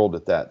the world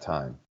at that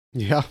time.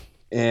 Yeah.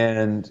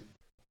 And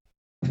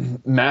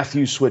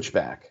Matthew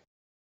Switchback.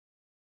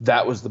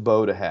 That was the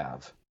bow to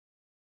have.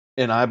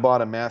 And I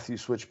bought a Matthew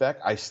Switchback.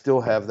 I still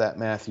have that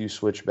Matthew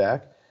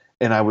Switchback,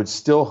 and I would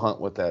still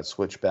hunt with that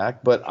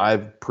Switchback, but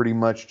I've pretty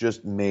much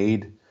just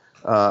made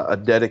a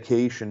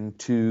dedication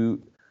to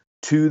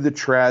the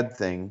trad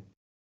thing.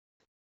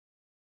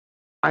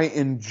 I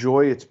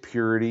enjoy its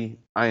purity.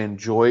 I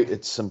enjoy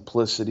its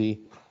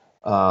simplicity.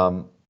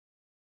 The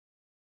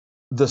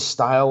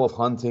style of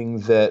hunting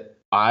that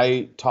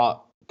I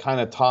taught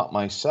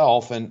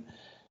myself. And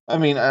I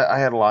mean, I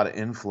had a lot of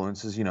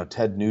influences.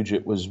 Ted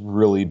Nugent was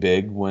really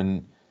big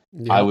when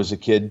I was a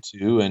kid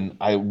too. And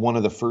one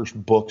of the first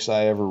books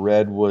I ever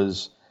read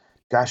was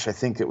gosh, I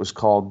think it was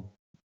called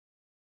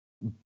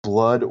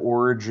Blood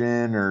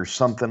Origin or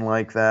something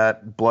like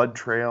that, Blood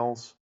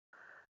Trails.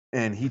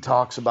 And he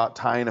talks about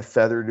tying a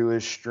feather to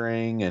his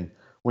string, and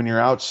when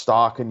you're out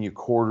stalking, you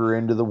quarter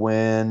into the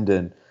wind,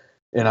 and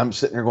I'm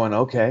sitting there going,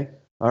 okay,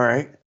 all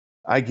right,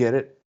 I get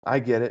it.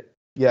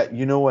 Yeah,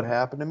 you know what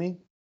happened to me?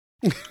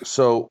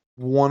 So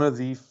one of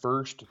the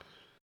first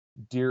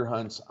deer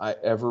hunts I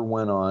ever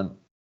went on,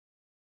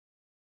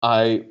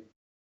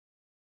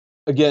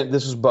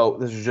 this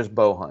is just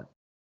bow hunt.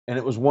 And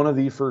it was one of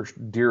the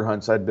first deer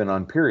hunts I'd been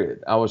on,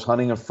 period. I was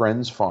hunting a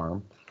friend's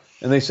farm,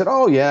 and they said,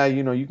 oh yeah,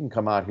 you can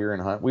come out here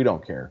and hunt. We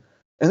don't care.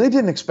 And they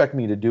didn't expect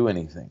me to do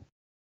anything.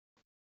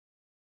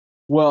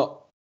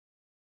 Well,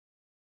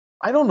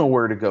 I don't know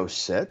where to go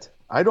sit.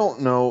 I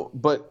don't know,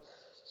 but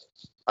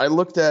I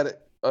looked at it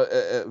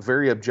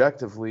very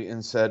objectively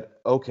and said,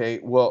 okay,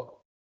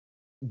 well,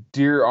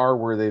 deer are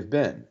where they've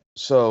been.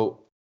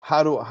 So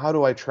how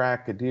do I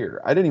track a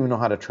deer? I didn't even know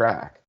how to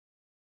track.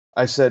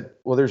 I said,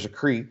 well, there's a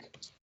creek.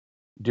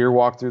 Deer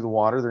walk through the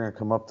water. They're going to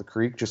come up the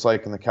creek, just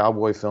like in the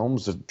cowboy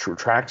films. The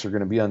tracks are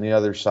going to be on the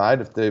other side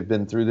if they've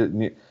been through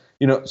the,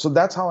 so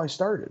that's how I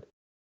started.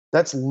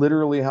 That's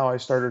literally how I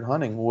started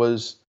hunting,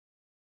 was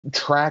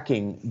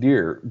tracking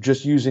deer,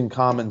 just using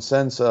common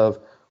sense of,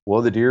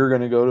 well, the deer are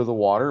going to go to the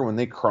water. When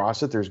they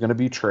cross it, there's going to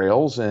be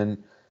trails,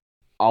 and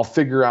I'll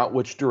figure out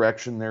which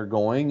direction they're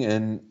going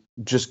and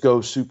just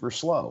go super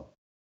slow.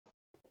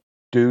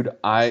 Dude,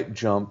 I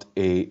jumped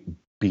a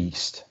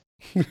beast.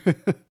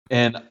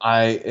 And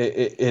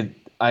I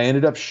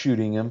ended up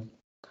shooting him,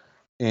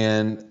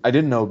 and I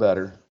didn't know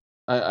better.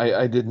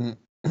 I didn't,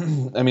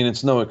 I mean,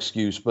 it's no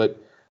excuse, but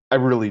I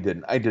really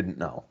didn't. I didn't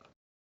know.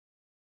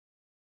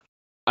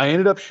 I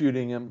ended up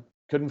shooting him,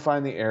 couldn't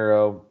find the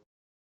arrow,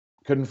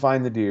 couldn't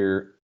find the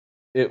deer.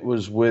 It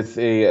was with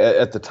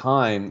at the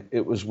time,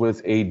 it was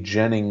with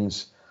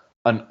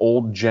an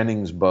old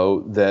Jennings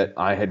bow that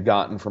I had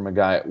gotten from a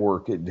guy at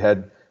work. It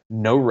had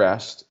no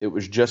rest. It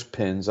was just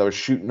pins. I was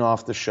shooting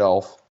off the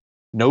shelf.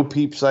 No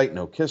peep sight,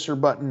 no kisser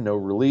button, no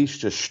release,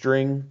 just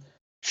string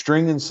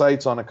and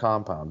sights on a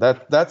compound.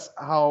 That's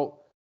how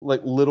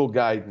little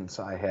guidance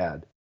I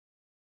had.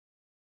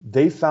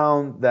 They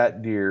found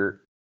that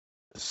deer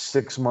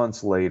 6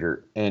 months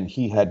later, and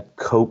he had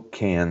Coke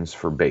cans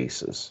for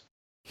bases.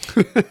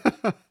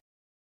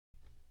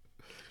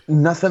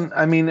 Nothing.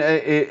 I mean,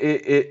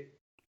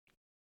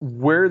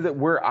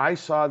 where I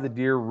saw the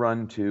deer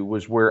run to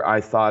was where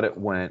I thought it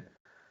went.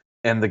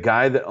 And the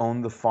guy that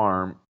owned the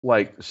farm,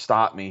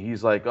 stopped me.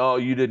 He's like, oh,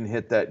 you didn't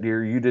hit that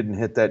deer. You didn't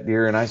hit that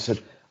deer. And I said,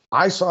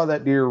 I saw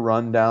that deer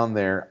run down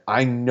there.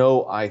 I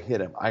know I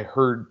hit him. I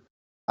heard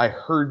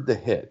the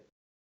hit.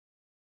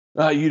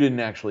 You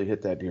didn't actually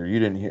hit that deer. You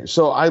didn't hear.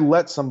 So I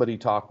let somebody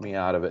talk me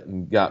out of it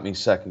and got me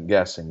second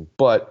guessing,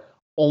 but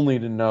only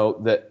to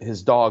know that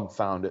his dog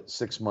found it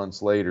 6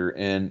 months later.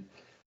 And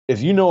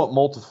if you know what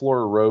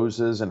multiflora rose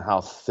is and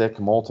how thick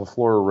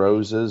multiflora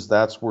rose is,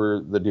 that's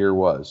where the deer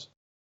was.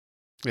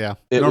 Yeah.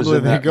 Normally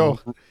they go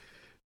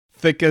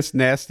thickest,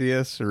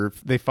 nastiest, or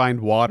if they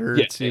find water,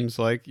 it seems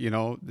like,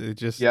 they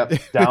just... Yep,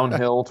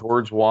 downhill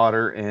towards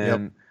water.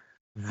 And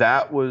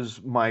that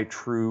was my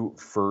true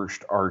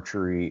first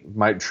archery,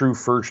 my true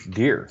first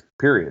deer,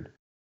 period,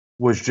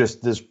 was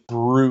just this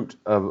brute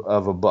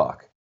of a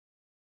buck.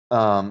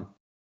 And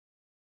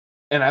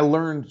I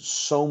learned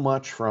so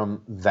much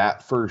from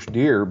that first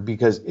deer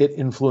because it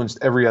influenced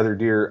every other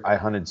deer I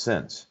hunted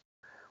since,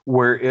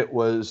 where it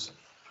was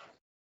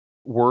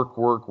work,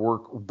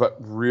 but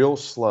real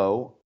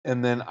slow.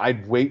 And then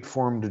I'd wait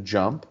for him to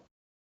jump.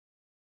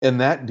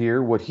 And that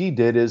deer, what he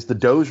did is the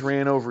does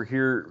ran over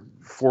here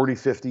 40,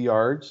 50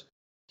 yards.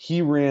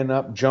 He ran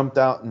up, jumped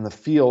out in the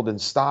field, and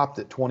stopped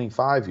at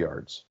 25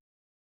 yards.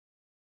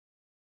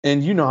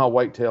 And you know how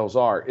whitetails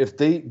are. If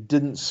they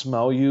didn't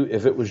smell you,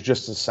 if it was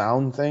just a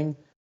sound thing,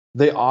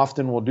 they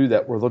often will do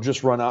that, where they'll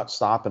just run out,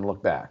 stop, and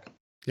look back.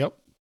 Yep.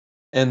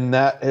 And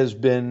that has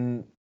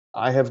been,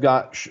 I have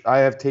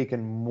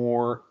taken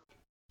more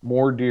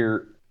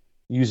deer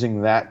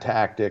using that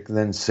tactic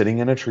than sitting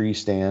in a tree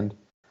stand,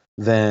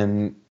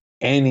 than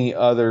any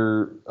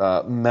other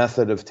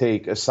method of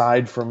take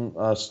aside from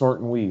snort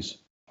and wheeze.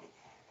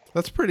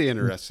 That's pretty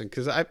interesting,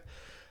 because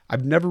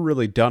I've never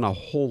really done a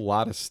whole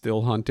lot of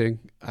still hunting.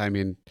 I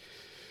mean,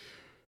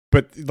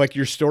 but like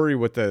your story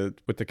with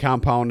the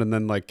compound and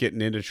then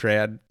getting into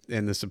trad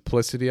and the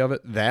simplicity of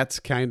it, that's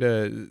kind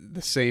of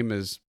the same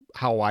as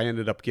how I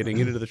ended up getting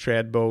into the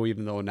trad bow,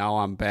 even though now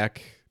I'm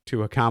back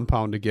to a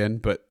compound again.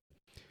 But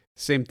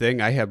same thing.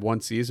 I had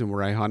one season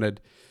where I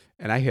hunted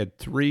and I had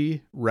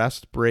 3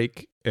 rest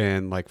break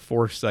and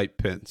 4 sight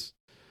pins.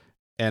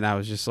 And I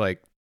was just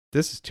like,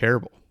 this is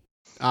terrible.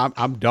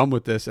 I'm done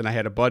with this. And I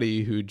had a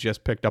buddy who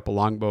just picked up a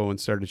longbow and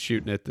started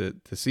shooting it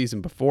the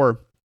season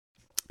before.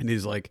 And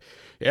he's like,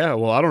 yeah,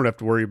 well, I don't have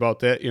to worry about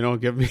that.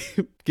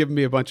 Giving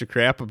me a bunch of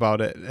crap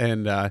about it.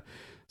 And so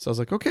I was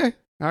like, okay,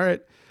 all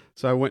right.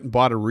 So I went and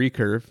bought a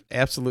recurve.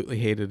 Absolutely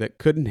hated it.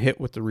 Couldn't hit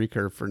with the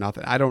recurve for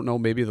nothing. I don't know.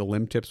 Maybe the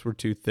limb tips were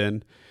too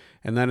thin.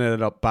 And then I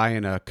ended up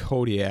buying a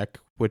Kodiak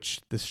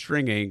which the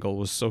string angle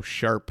was so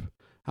sharp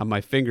on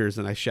my fingers,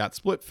 and I shot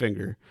split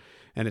finger,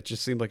 and it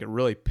just seemed like it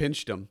really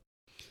pinched them.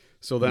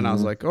 So then I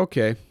was like,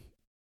 okay.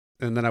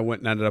 And then I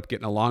went and ended up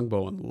getting a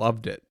longbow and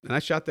loved it. And I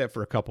shot that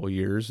for a couple of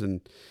years,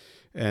 and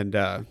then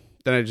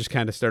I just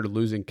kind of started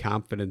losing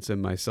confidence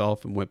in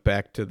myself and went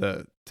back to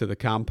the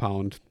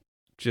compound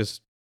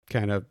just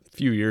kind of a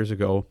few years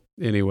ago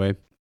anyway.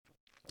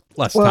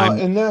 Less time.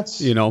 And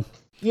that's,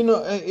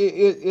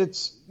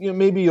 it's,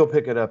 maybe you'll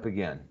pick it up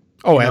again.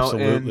 Oh,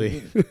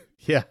 absolutely.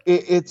 Yeah.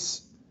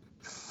 It's,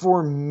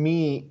 for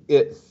me,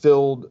 it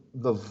filled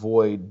the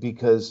void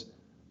because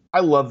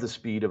I love the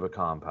speed of a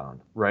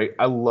compound, right?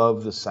 I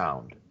love the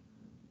sound.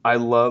 I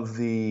love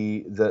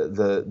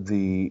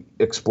the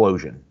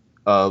explosion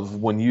of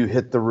when you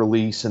hit the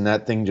release and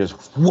that thing just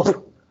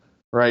whoop,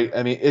 right?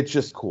 I mean, it's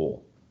just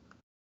cool.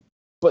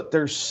 But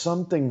there's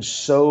something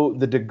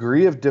the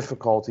degree of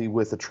difficulty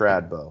with a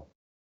trad bow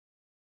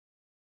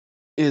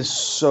is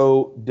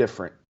so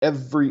different.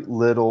 Every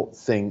little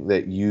thing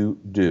that you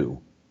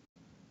do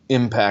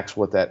impacts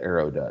what that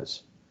arrow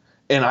does.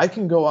 And I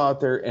can go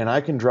out there and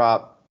I can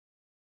drop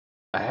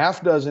a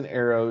half dozen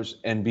arrows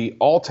and be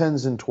all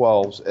 10s and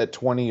 12s at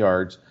 20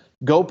 yards,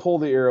 go pull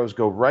the arrows,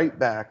 go right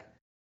back,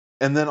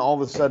 and then all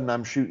of a sudden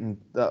I'm shooting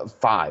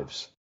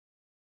 5s.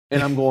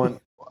 And I'm going,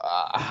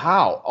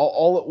 how?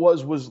 All it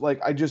was like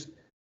I just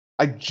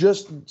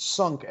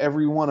sunk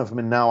every one of them,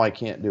 and now I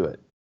can't do it.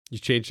 You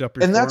changed up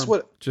your and form that's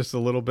what just a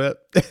little bit.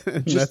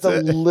 Just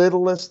the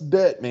littlest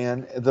bit,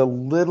 man. The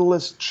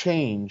littlest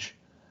change,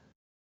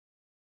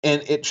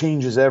 and it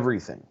changes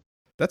everything.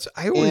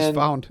 I always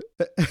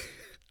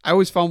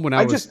found when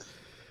I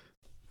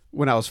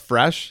was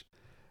fresh,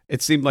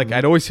 it seemed like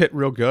I'd always hit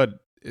real good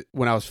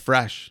when I was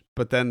fresh.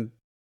 But then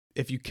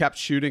if you kept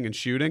shooting and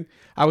shooting,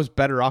 I was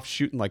better off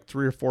shooting like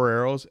 3 or 4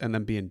 arrows and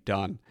then being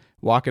done,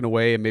 walking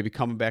away and maybe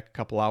coming back a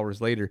couple hours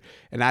later.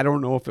 And I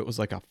don't know if it was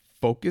like a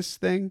focus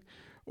thing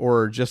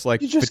or just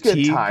like you just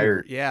fatigue get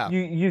tired. Yeah.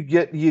 You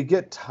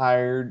get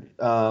tired.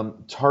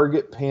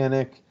 Target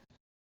panic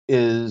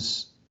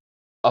is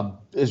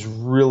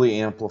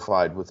really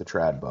amplified with the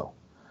trad bow.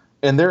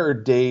 And there are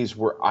days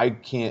where I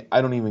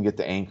don't even get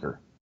the anchor.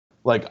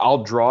 Like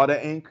I'll draw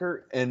to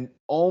anchor and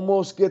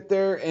almost get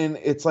there. And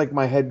it's like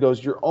my head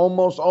goes, you're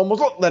almost,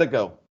 let it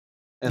go.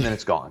 And then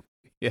it's gone.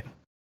 Yeah.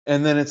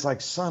 And then it's like,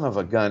 son of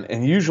a gun.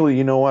 And usually,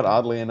 you know what?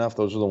 Oddly enough,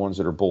 those are the ones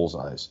that are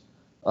bullseyes.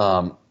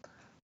 Like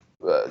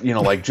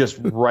just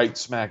right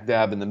smack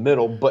dab in the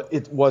middle, but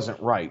it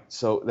wasn't right.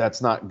 So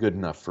that's not good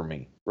enough for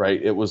me.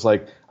 Right. It was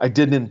like, I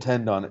didn't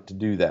intend on it to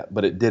do that,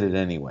 but it did it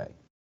anyway.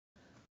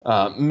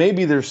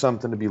 Maybe there's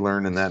something to be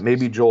learned in that.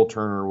 Maybe Joel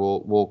Turner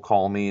will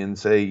call me and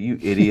say, "You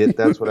idiot!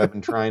 That's what I've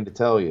been trying to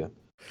tell you."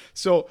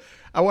 So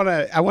I want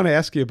to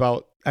ask you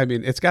about. I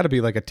mean, it's got to be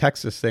like a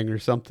Texas thing or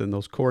something.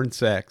 Those corn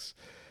sacks.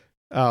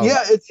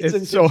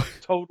 It's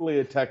totally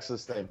a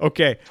Texas thing.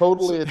 Okay,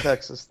 totally a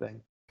Texas thing.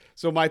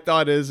 So my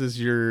thought is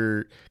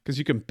because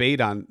you can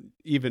bait on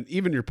even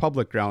your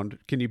public ground.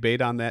 Can you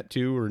bait on that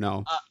too, or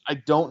no? I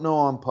don't know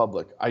on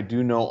public. I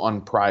do know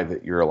on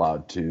private you're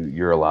allowed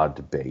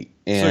to bait.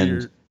 And so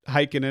you're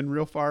hiking in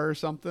real far or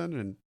something,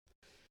 and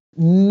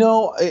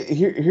no.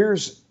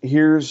 Here's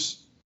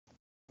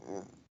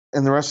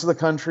in the rest of the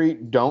country,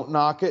 don't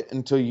knock it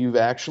until you've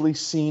actually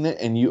seen it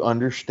and you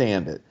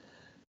understand it.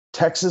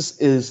 Texas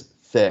is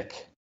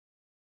thick.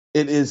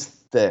 It is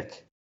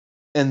thick.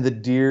 And the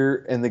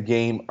deer and the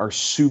game are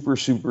super,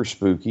 super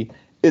spooky.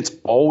 It's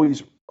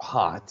always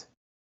hot.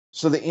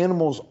 So the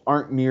animals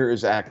aren't near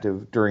as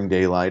active during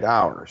daylight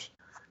hours.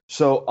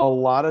 So a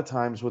lot of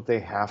times what they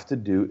have to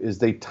do is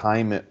they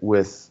time it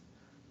with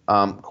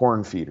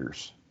corn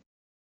feeders.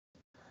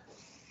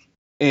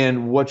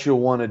 And what you'll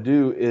want to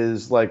do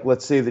is, like,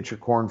 let's say that your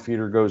corn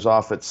feeder goes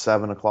off at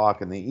 7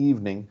 o'clock in the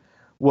evening.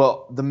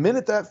 Well, the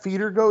minute that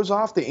feeder goes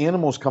off, the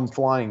animals come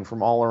flying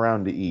from all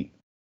around to eat.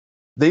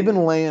 They've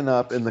been laying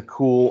up in the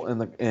cool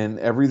and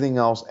everything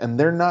else, and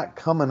they're not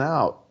coming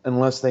out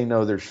unless they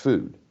know there's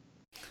food.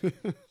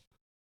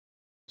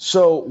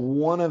 So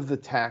one of the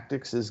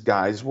tactics is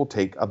guys will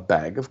take a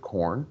bag of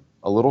corn,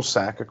 a little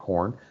sack of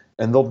corn,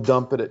 and they'll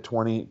dump it at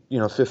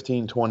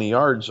 15, 20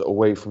 yards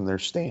away from their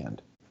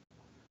stand.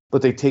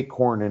 But they take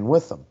corn in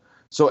with them.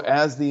 So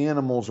as the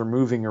animals are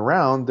moving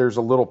around, there's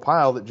a little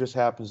pile that just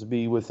happens to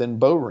be within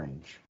bow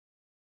range.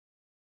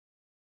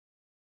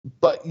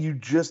 But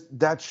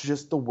that's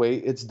just the way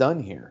it's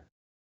done here.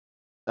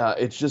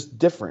 It's just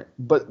different.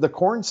 But the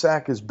corn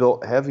sack is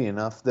built heavy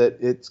enough that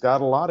it's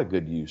got a lot of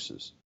good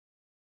uses.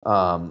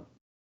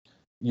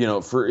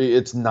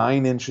 It's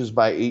 9 inches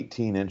by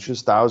 18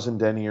 inches, 1,000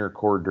 denier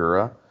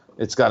Cordura.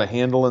 It's got a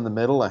handle in the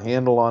middle, a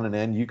handle on an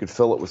end. You could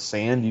fill it with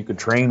sand. You could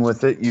train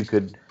with it. You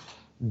could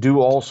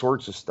do all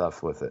sorts of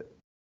stuff with it.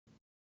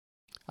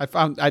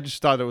 I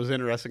just thought it was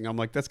interesting. I'm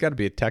like, that's got to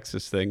be a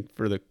Texas thing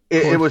for the.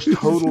 It was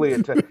totally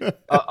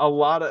a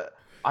lot of.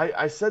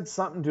 I said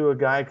something to a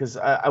guy because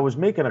I was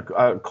making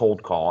a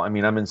cold call. I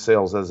mean, I'm in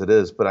sales as it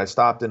is, but I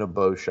stopped in a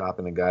bow shop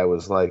and a guy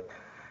was like,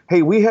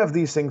 "Hey, we have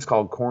these things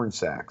called corn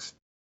sacks.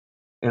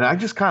 And I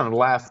just kind of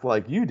laughed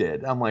like you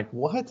did. I'm like,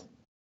 what?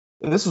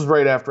 And this was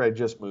right after I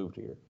just moved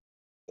here.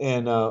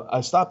 And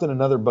I stopped in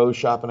another bow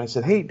shop and I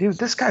said, hey, dude,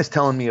 this guy's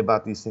telling me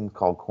about these things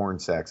called corn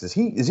sacks. Is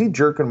he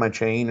jerking my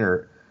chain?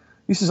 Or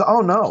he says, oh,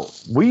 no,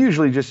 we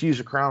usually just use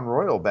a Crown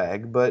Royal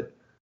bag, but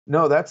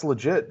no, that's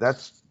legit.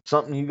 That's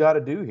something you got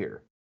to do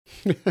here.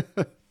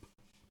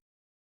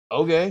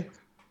 Okay.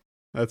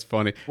 That's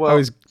funny. Well,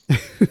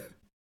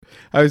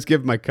 I always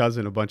give my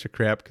cousin a bunch of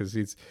crap because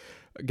he's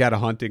got a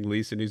hunting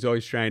lease and he's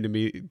always trying to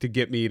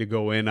get me to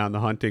go in on the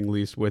hunting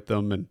lease with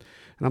them. And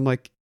I'm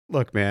like,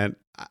 look, man,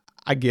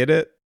 I get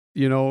it,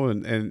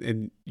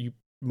 and you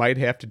might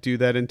have to do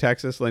that in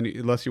Texas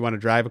unless you want to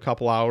drive a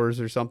couple hours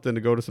or something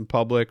to go to some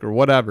public or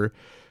whatever.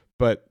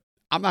 But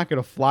I'm not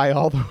going to fly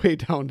all the way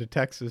down to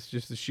Texas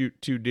just to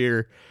shoot 2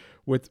 deer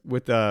with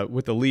a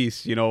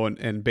lease,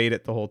 and bait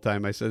it the whole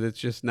time. I said, it's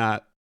just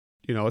not,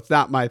 it's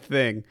not my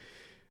thing.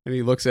 And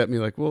he looks at me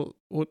like, well,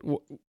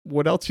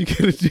 what else you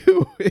gonna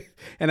do?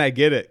 And I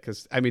get it,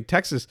 because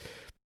Texas,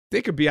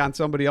 they could be on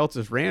somebody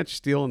else's ranch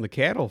stealing the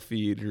cattle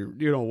feed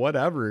or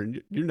whatever,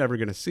 and you're never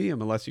gonna see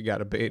them unless you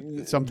got a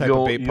bait, some type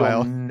of bait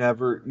pile.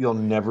 You'll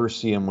never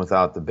see them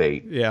without the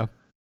bait. Yeah.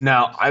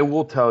 Now I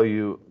will tell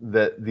you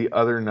that the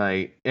other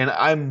night, and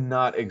I'm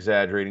not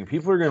exaggerating.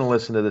 People are gonna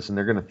listen to this and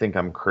they're gonna think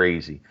I'm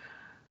crazy.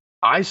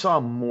 I saw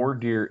more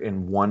deer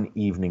in one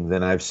evening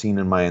than I've seen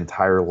in my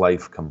entire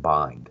life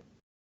combined.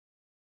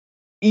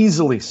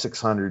 Easily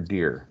 600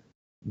 deer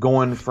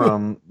going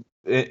from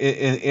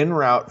in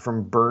route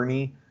from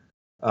Bernie,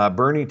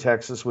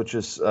 Texas, which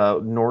is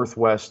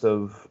northwest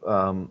of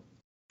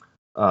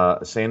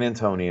San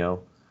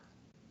Antonio,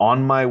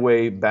 on my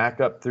way back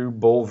up through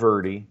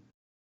Bulverde,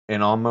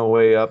 and on my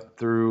way up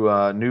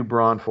through New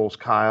Braunfels,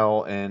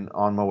 Kyle, and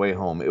on my way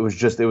home. It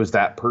was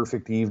that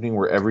perfect evening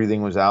where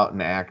everything was out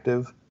and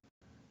active,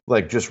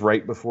 like just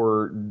right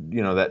before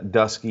that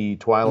dusky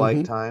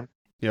twilight time.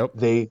 Yep.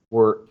 They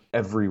were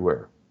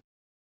everywhere.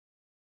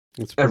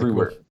 It's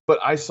everywhere. Cool. But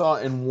I saw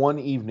in one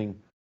evening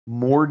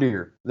more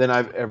deer than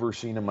I've ever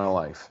seen in my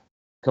life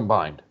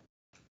combined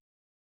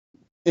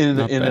in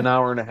an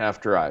hour and a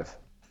half drive.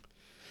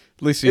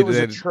 At least it was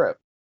a trip.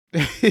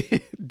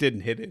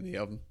 Didn't hit any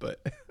of them,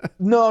 but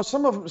no,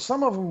 some of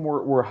them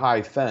were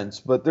high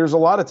fence, but there's a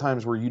lot of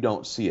times where you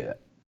don't see it.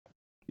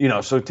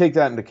 So take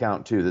that into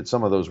account too, that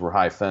some of those were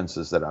high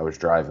fences that I was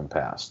driving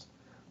past.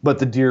 But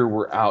the deer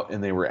were out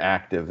and they were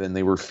active and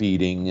they were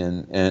feeding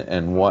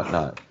and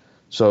whatnot.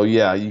 So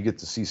yeah, you get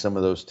to see some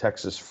of those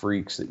Texas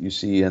freaks that you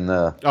see in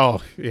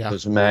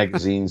those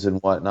magazines and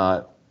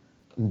whatnot.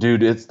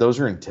 Dude, those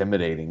are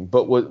intimidating.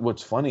 But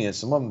what's funny is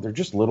some of them, they're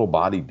just little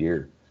body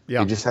deer.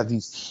 Yeah. They just have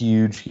these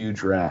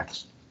huge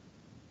racks.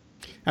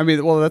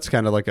 That's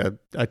kind of like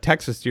a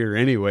Texas deer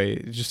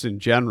anyway, just in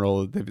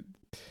general.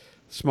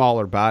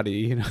 Smaller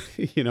body,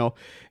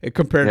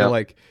 compared to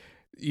like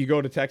you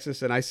go to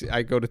Texas, and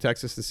I go to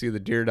Texas to see the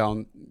deer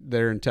down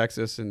there in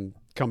Texas and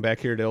come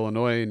back here to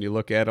Illinois, and you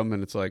look at them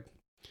and it's like,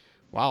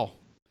 wow,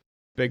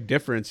 big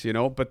difference,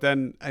 But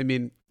then,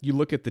 you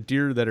look at the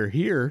deer that are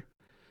here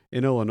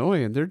in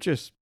Illinois and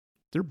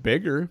they're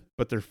bigger,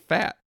 but they're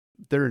fat.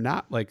 They're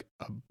not like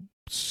a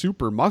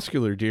super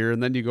muscular deer.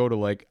 And then you go to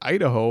like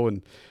Idaho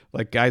and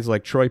like guys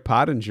like Troy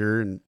Pottinger,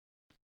 and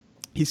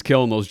he's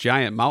killing those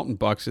giant mountain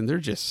bucks and they're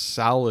just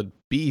solid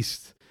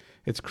beasts.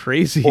 It's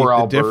crazy. Or the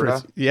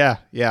Alberta. Difference.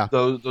 Yeah.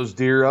 Those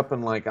deer up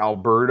in like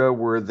Alberta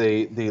where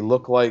they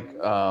look like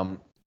a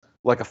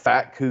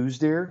fat Coues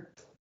deer.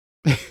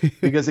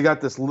 Because they got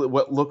this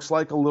what looks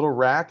like a little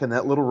rack, and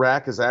that little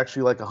rack is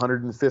actually like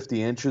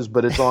 150 inches,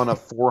 but it's on a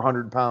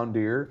 400-pound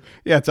deer.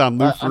 Yeah, it's on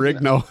Lou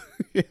Ferrigno.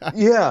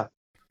 Yeah,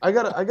 I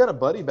got a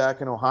buddy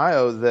back in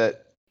Ohio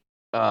that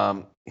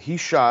he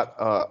shot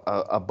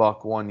a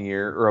buck one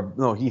year,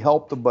 he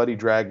helped a buddy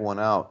drag one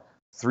out.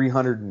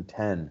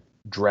 310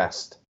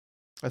 dressed.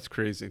 That's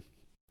crazy.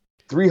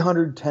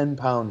 310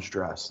 pounds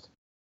dressed.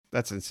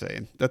 That's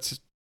insane. That's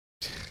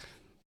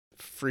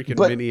freaking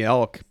mini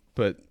elk,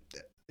 but.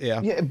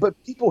 Yeah,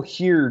 but people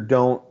here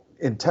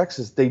in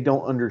Texas, they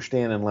don't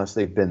understand unless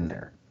they've been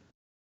there,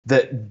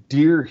 that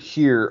deer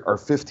here are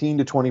 15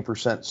 to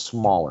 20%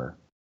 smaller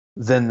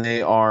than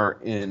they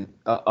are in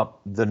up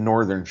the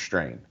northern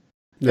strain.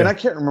 Yeah. And I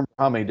can't remember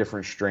how many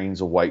different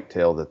strains of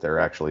whitetail that there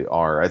actually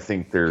are. I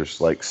think there's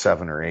like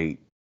 7 or 8.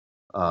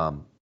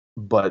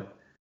 But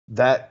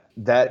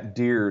that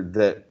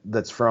deer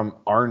that's from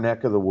our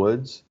neck of the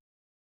woods,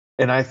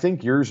 and I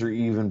think yours are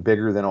even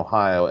bigger than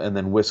Ohio, and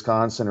then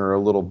Wisconsin are a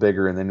little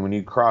bigger. And then when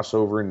you cross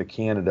over into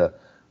Canada,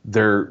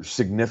 they're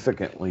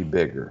significantly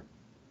bigger,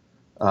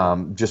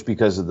 just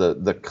because of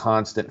the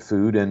constant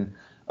food. And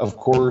of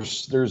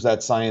course, there's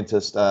that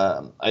scientist,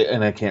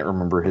 I can't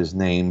remember his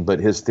name, but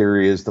his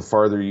theory is the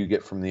farther you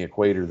get from the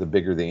equator, the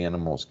bigger the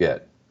animals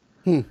get.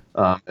 And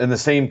the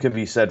same could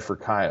be said for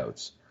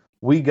coyotes.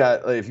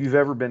 If you've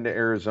ever been to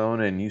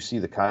Arizona and you see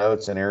the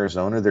coyotes in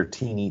Arizona, they're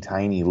teeny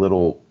tiny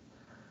little,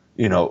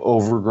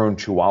 overgrown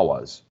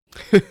chihuahuas.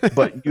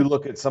 But you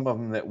look at some of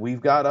them that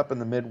we've got up in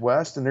the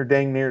Midwest, and they're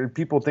dang near,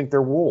 people think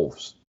they're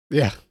wolves.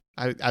 Yeah.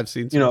 I've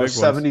seen some big ones.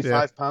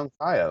 75-pound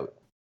coyote.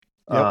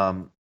 Yep.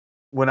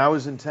 When I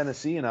was in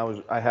Tennessee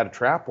and I had a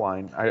trap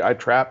line, I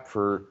trapped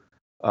for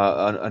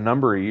a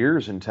number of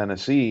years in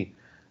Tennessee,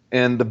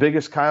 and the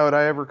biggest coyote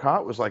I ever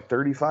caught was like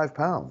 35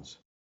 pounds.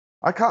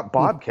 I caught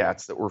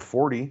bobcats that were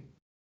 40,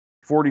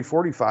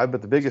 45,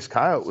 but the biggest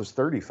coyote was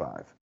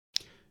 35.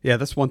 Yeah,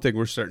 that's one thing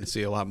we're starting to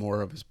see a lot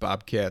more of is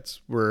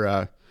bobcats.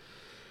 They're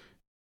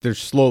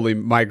slowly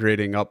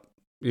migrating up,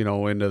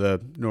 into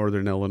the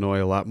northern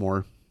Illinois a lot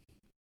more.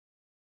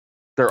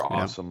 They're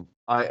awesome.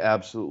 I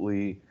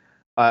absolutely,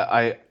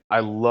 I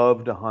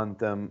love to hunt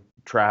them,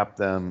 trap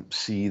them,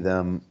 see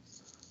them.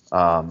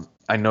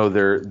 I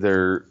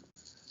know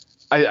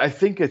I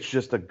think it's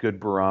just a good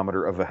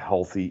barometer of a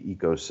healthy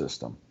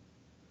ecosystem.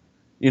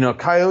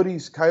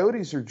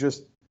 Coyotes are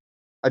just,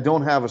 I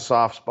don't have a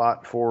soft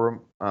spot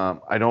for them.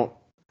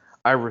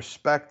 I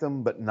respect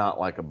them, but not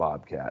like a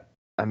bobcat.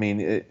 I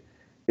mean,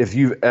 if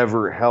you've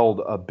ever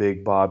held a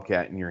big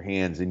bobcat in your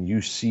hands and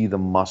you see the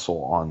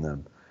muscle on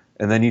them,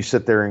 and then you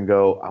sit there and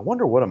go, I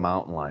wonder what a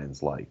mountain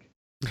lion's like.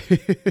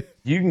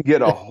 You can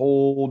get a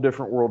whole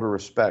different world of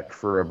respect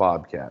for a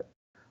bobcat.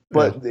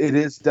 But it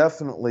is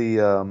definitely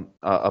a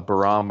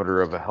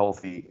barometer of a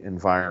healthy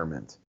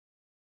environment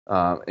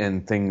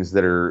and things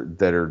that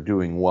are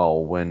doing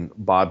well when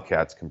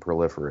bobcats can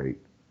proliferate.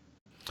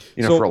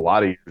 For a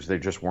lot of years, there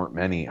just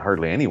weren't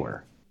hardly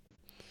anywhere.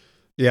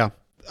 Yeah.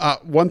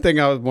 One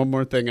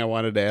more thing I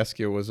wanted to ask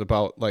you was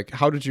about, like,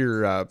 how did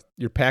your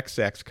pack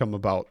sacks come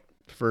about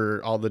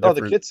for all the different...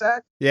 Oh, the kit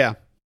sack? Yeah.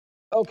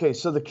 Okay,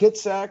 so the kit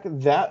sack,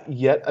 that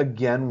yet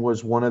again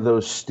was one of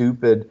those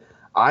stupid...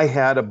 I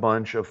had a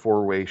bunch of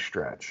 4-way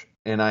stretch,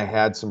 and I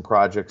had some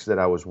projects that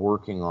I was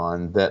working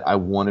on that I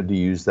wanted to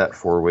use that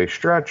 4-way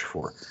stretch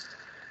for.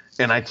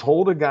 And I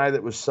told a guy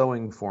that was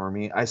sewing for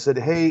me, I said,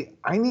 hey,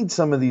 I need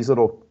some of these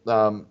little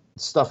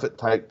stuff-it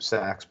type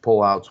sacks,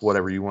 pull-outs,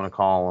 whatever you want to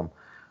call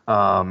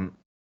them.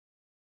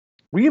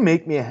 Will you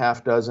make me a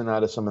half dozen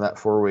out of some of that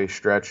 4-way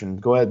stretch and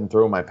go ahead and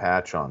throw my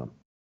patch on them?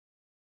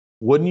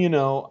 Wouldn't you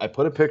know, I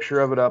put a picture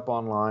of it up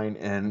online,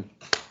 and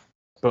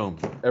boom,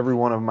 every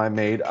one of them I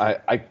made.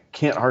 I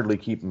can't hardly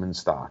keep them in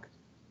stock.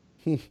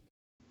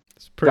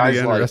 It's pretty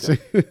interesting.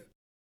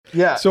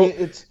 Yeah, so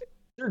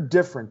they're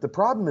different. The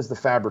problem is the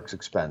fabric's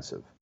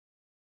expensive.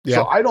 Yeah.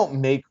 So I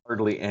don't make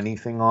hardly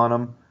anything on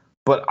them,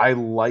 but I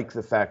like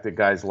the fact that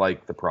guys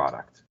like the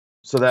product.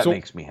 So that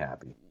makes me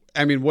happy.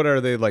 I mean, what are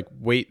they like,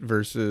 weight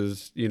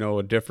versus,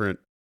 a different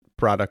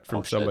product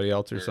from somebody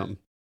else or something?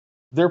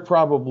 They're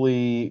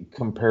probably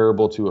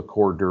comparable to a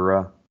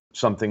Cordura,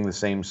 something the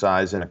same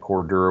size and a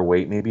Cordura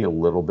weight, maybe a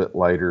little bit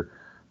lighter,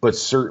 but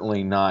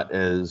certainly not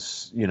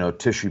as,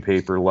 tissue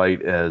paper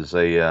light as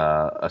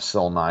a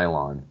Sil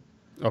Nylon.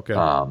 Okay.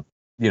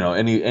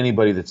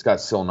 Anybody that's got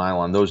Sil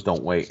Nylon, those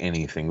don't weigh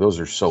anything. Those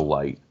are so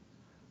light.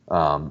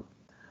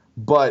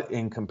 But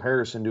in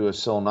comparison to a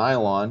Sil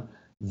Nylon,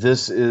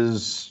 this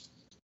is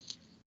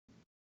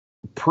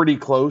pretty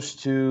close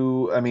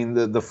to,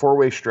 the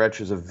 4-way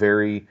stretch is a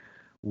very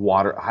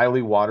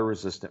highly water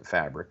resistant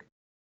fabric.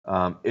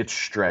 It's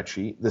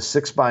stretchy. The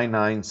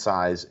 6x9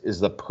 size is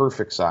the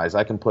perfect size.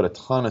 I can put a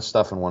ton of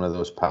stuff in one of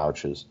those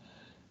pouches.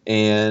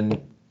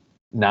 And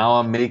now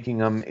I'm making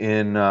them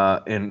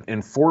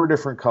in 4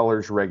 different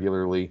colors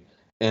regularly,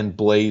 and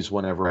Blaze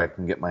whenever I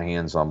can get my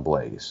hands on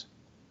Blaze.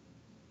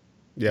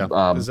 Yeah.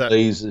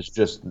 Blaze is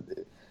just,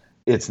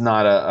 it's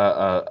not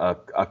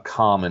a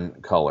common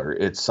color.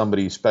 It's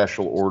somebody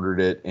special ordered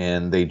it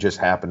and they just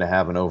happen to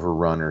have an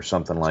overrun or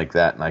something like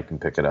that, and I can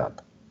pick it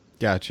up.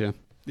 Gotcha.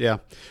 Yeah.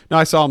 No,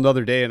 I saw them the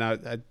other day,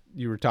 and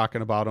you were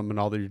talking about them and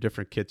all your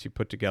different kits you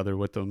put together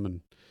with them, and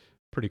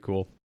pretty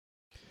cool.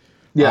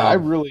 Yeah, I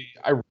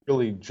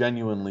really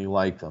genuinely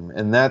like them,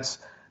 and that's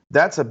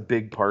a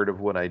big part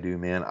of what I do,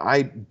 man.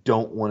 I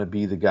don't want to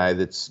be the guy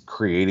that's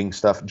creating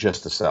stuff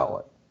just to sell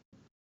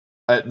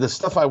it. The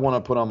stuff I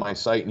want to put on my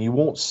site, and you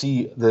won't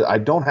see that I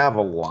don't have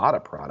a lot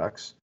of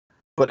products,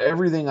 but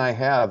everything I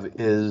have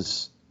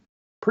is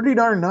pretty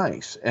darn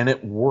nice, and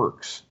it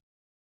works.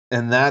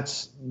 And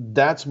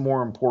that's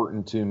more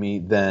important to me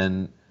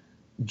than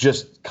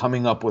just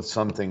coming up with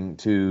something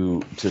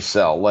to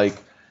sell. Like,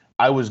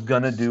 I was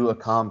going to do a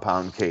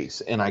compound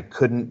case, and I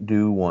couldn't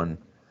do one.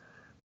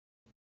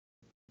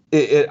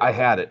 I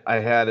had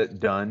it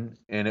done,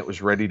 and it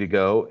was ready to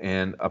go,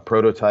 and a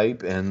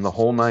prototype and the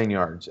whole 9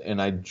 yards.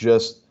 And I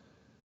just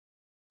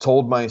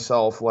told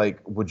myself, like,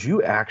 would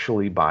you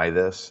actually buy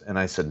this? And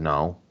I said,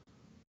 no.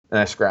 And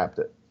I scrapped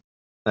it.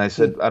 And I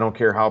said, I don't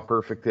care how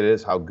perfect it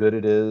is, how good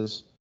it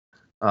is.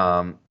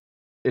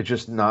 It's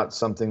just not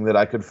something that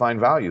I could find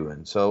value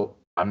in. So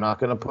I'm not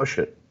going to push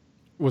it.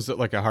 Was it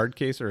like a hard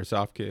case or a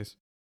soft case?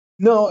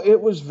 No,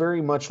 it was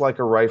very much like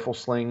a rifle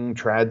sling,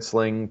 trad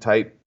sling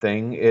type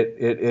thing.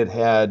 It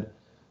had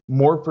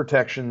more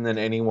protection than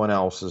anyone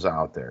else's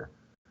out there.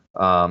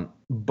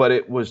 But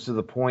it was to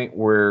the point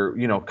where,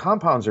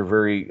 compounds are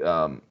very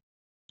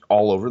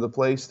all over the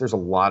place. There's a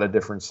lot of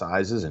different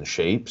sizes and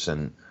shapes,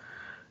 and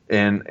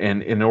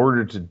in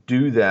order to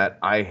do that,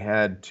 I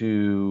had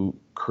to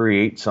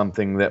create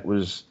something that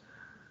was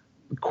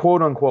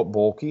quote unquote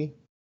bulky,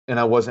 and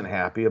I wasn't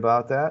happy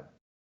about that.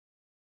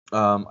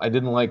 I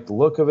didn't like the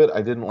look of it.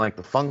 I didn't like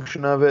the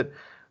function of it.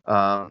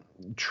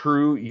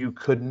 True, you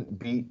couldn't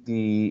beat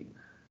the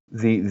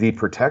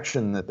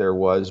protection that there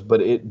was,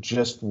 but it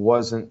just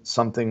wasn't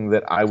something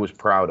that I was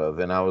proud of.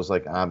 And I was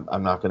like,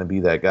 I'm not going to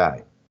be that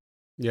guy.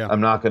 Yeah.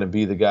 I'm not going to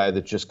be the guy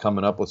that's just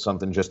coming up with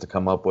something just to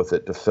come up with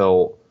it to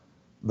fill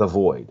the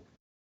void.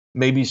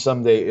 Maybe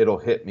someday it'll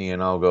hit me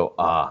and I'll go,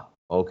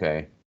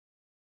 okay.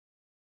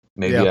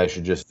 Maybe I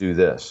should just do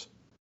this.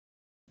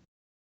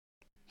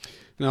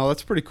 No,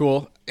 that's pretty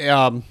cool.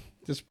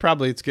 It's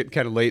getting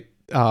kind of late.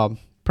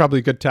 Probably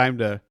a good time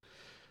to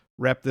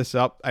wrap this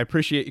up. I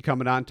appreciate you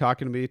coming on,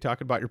 talking to me,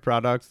 talking about your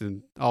products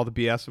and all the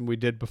BS we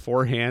did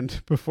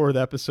beforehand, before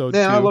the episode.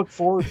 Yeah, I look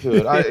forward to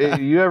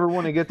it. You ever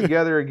want to get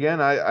together again?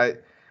 I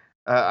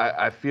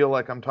feel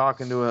like I'm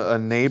talking to a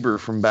neighbor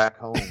from back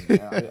home.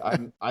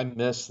 I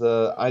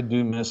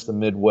do miss the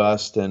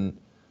Midwest, and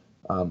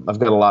I've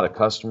got a lot of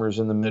customers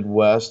in the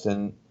Midwest,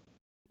 and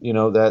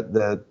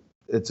that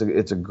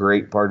it's a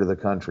great part of the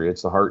country.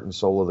 It's the heart and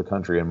soul of the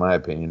country, in my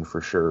opinion,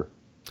 for sure.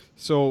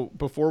 So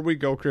before we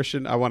go,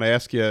 Christian, I want to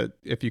ask you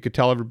if you could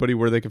tell everybody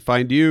where they can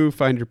find you,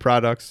 find your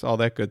products, all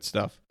that good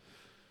stuff.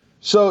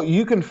 So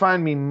you can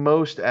find me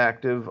most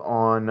active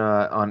on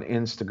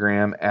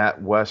Instagram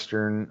at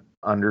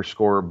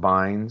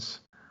Western_Bines,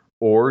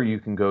 or you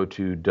can go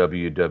to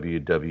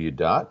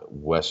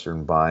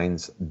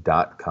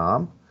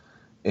www.westernbines.com.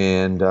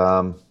 And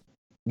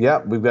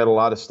we've got a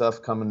lot of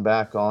stuff coming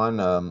back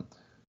on.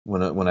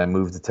 When I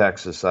moved to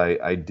Texas,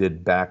 I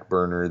did back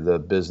burner the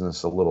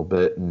business a little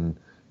bit and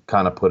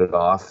kind of put it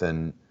off,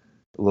 and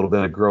a little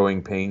bit of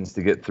growing pains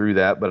to get through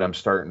that, but I'm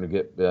starting to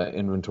get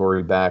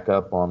inventory back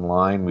up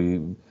online.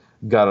 We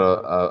got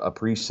a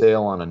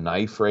pre-sale on a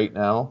knife right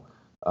now.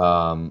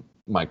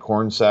 My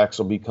corn sacks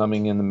will be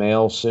coming in the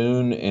mail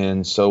soon,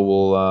 and so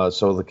will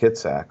the kit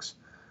sacks.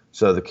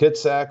 So the kit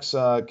sacks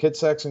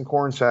and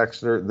corn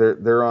sacks,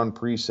 they're on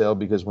pre-sale,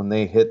 because when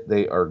they hit,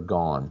 they are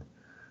gone.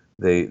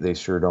 They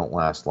sure don't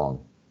last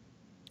long.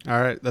 All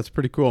right, that's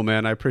pretty cool,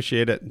 man. I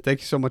appreciate it. Thank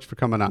you so much for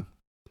coming on.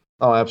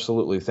 Oh,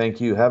 absolutely. Thank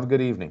you. Have a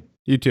good evening.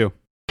 You too.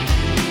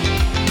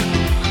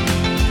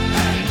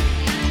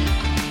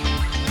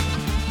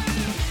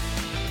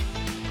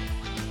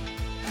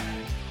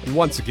 And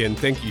once again,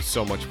 thank you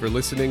so much for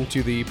listening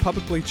to the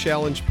Publicly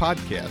Challenged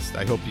podcast.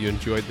 I hope you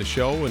enjoyed the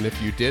show, and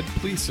if you did,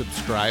 please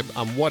subscribe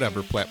on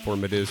whatever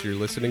platform it is you're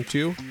listening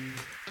to.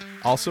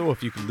 Also,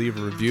 if you could leave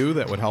a review,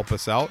 that would help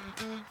us out.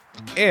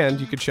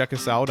 And you can check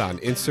us out on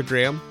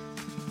Instagram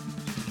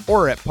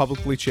or at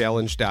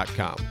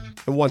publiclychallenged.com.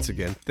 And once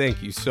again,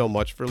 thank you so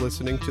much for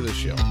listening to the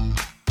show.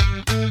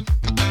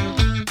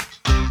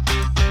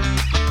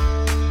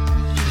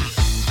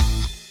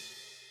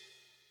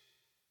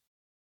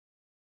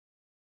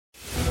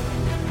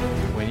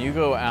 When you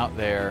go out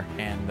there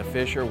and the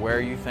fish are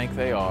where you think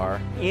they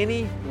are,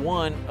 any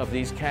one of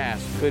these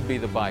casts could be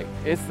the bite.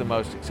 It's the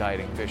most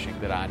exciting fishing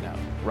that I know,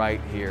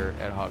 right here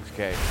at Hawks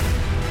Cave.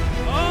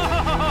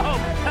 Oh,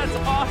 that's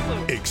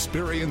awesome!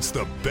 Experience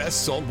the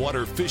best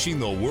saltwater fishing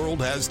the world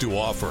has to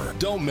offer.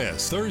 Don't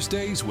miss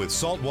Thursdays with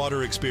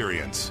Saltwater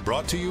Experience,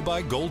 brought to you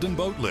by Golden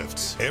Boat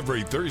Lifts,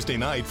 every Thursday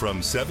night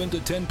from 7 to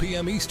 10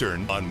 p.m.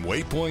 Eastern on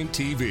Waypoint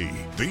TV,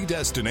 the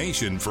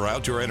destination for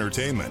outdoor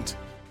entertainment.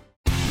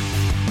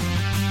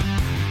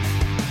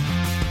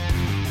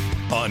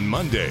 On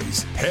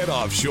Mondays, head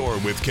offshore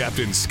with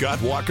Captain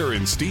Scott Walker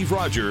and Steve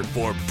Roger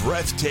for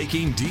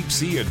breathtaking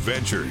deep-sea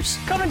adventures.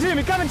 Coming to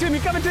me! Double!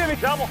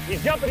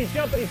 He's jumping!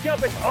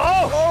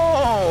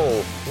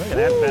 Oh! Look at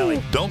that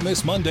belly. Don't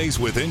miss Mondays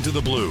with Into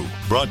the Blue,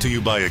 brought to you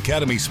by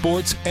Academy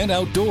Sports and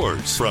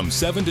Outdoors from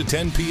 7 to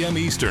 10 p.m.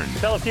 Eastern.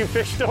 Tell a few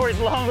fish stories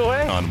along the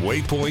way. On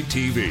Waypoint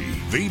TV,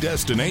 the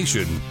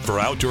destination for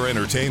outdoor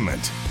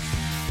entertainment.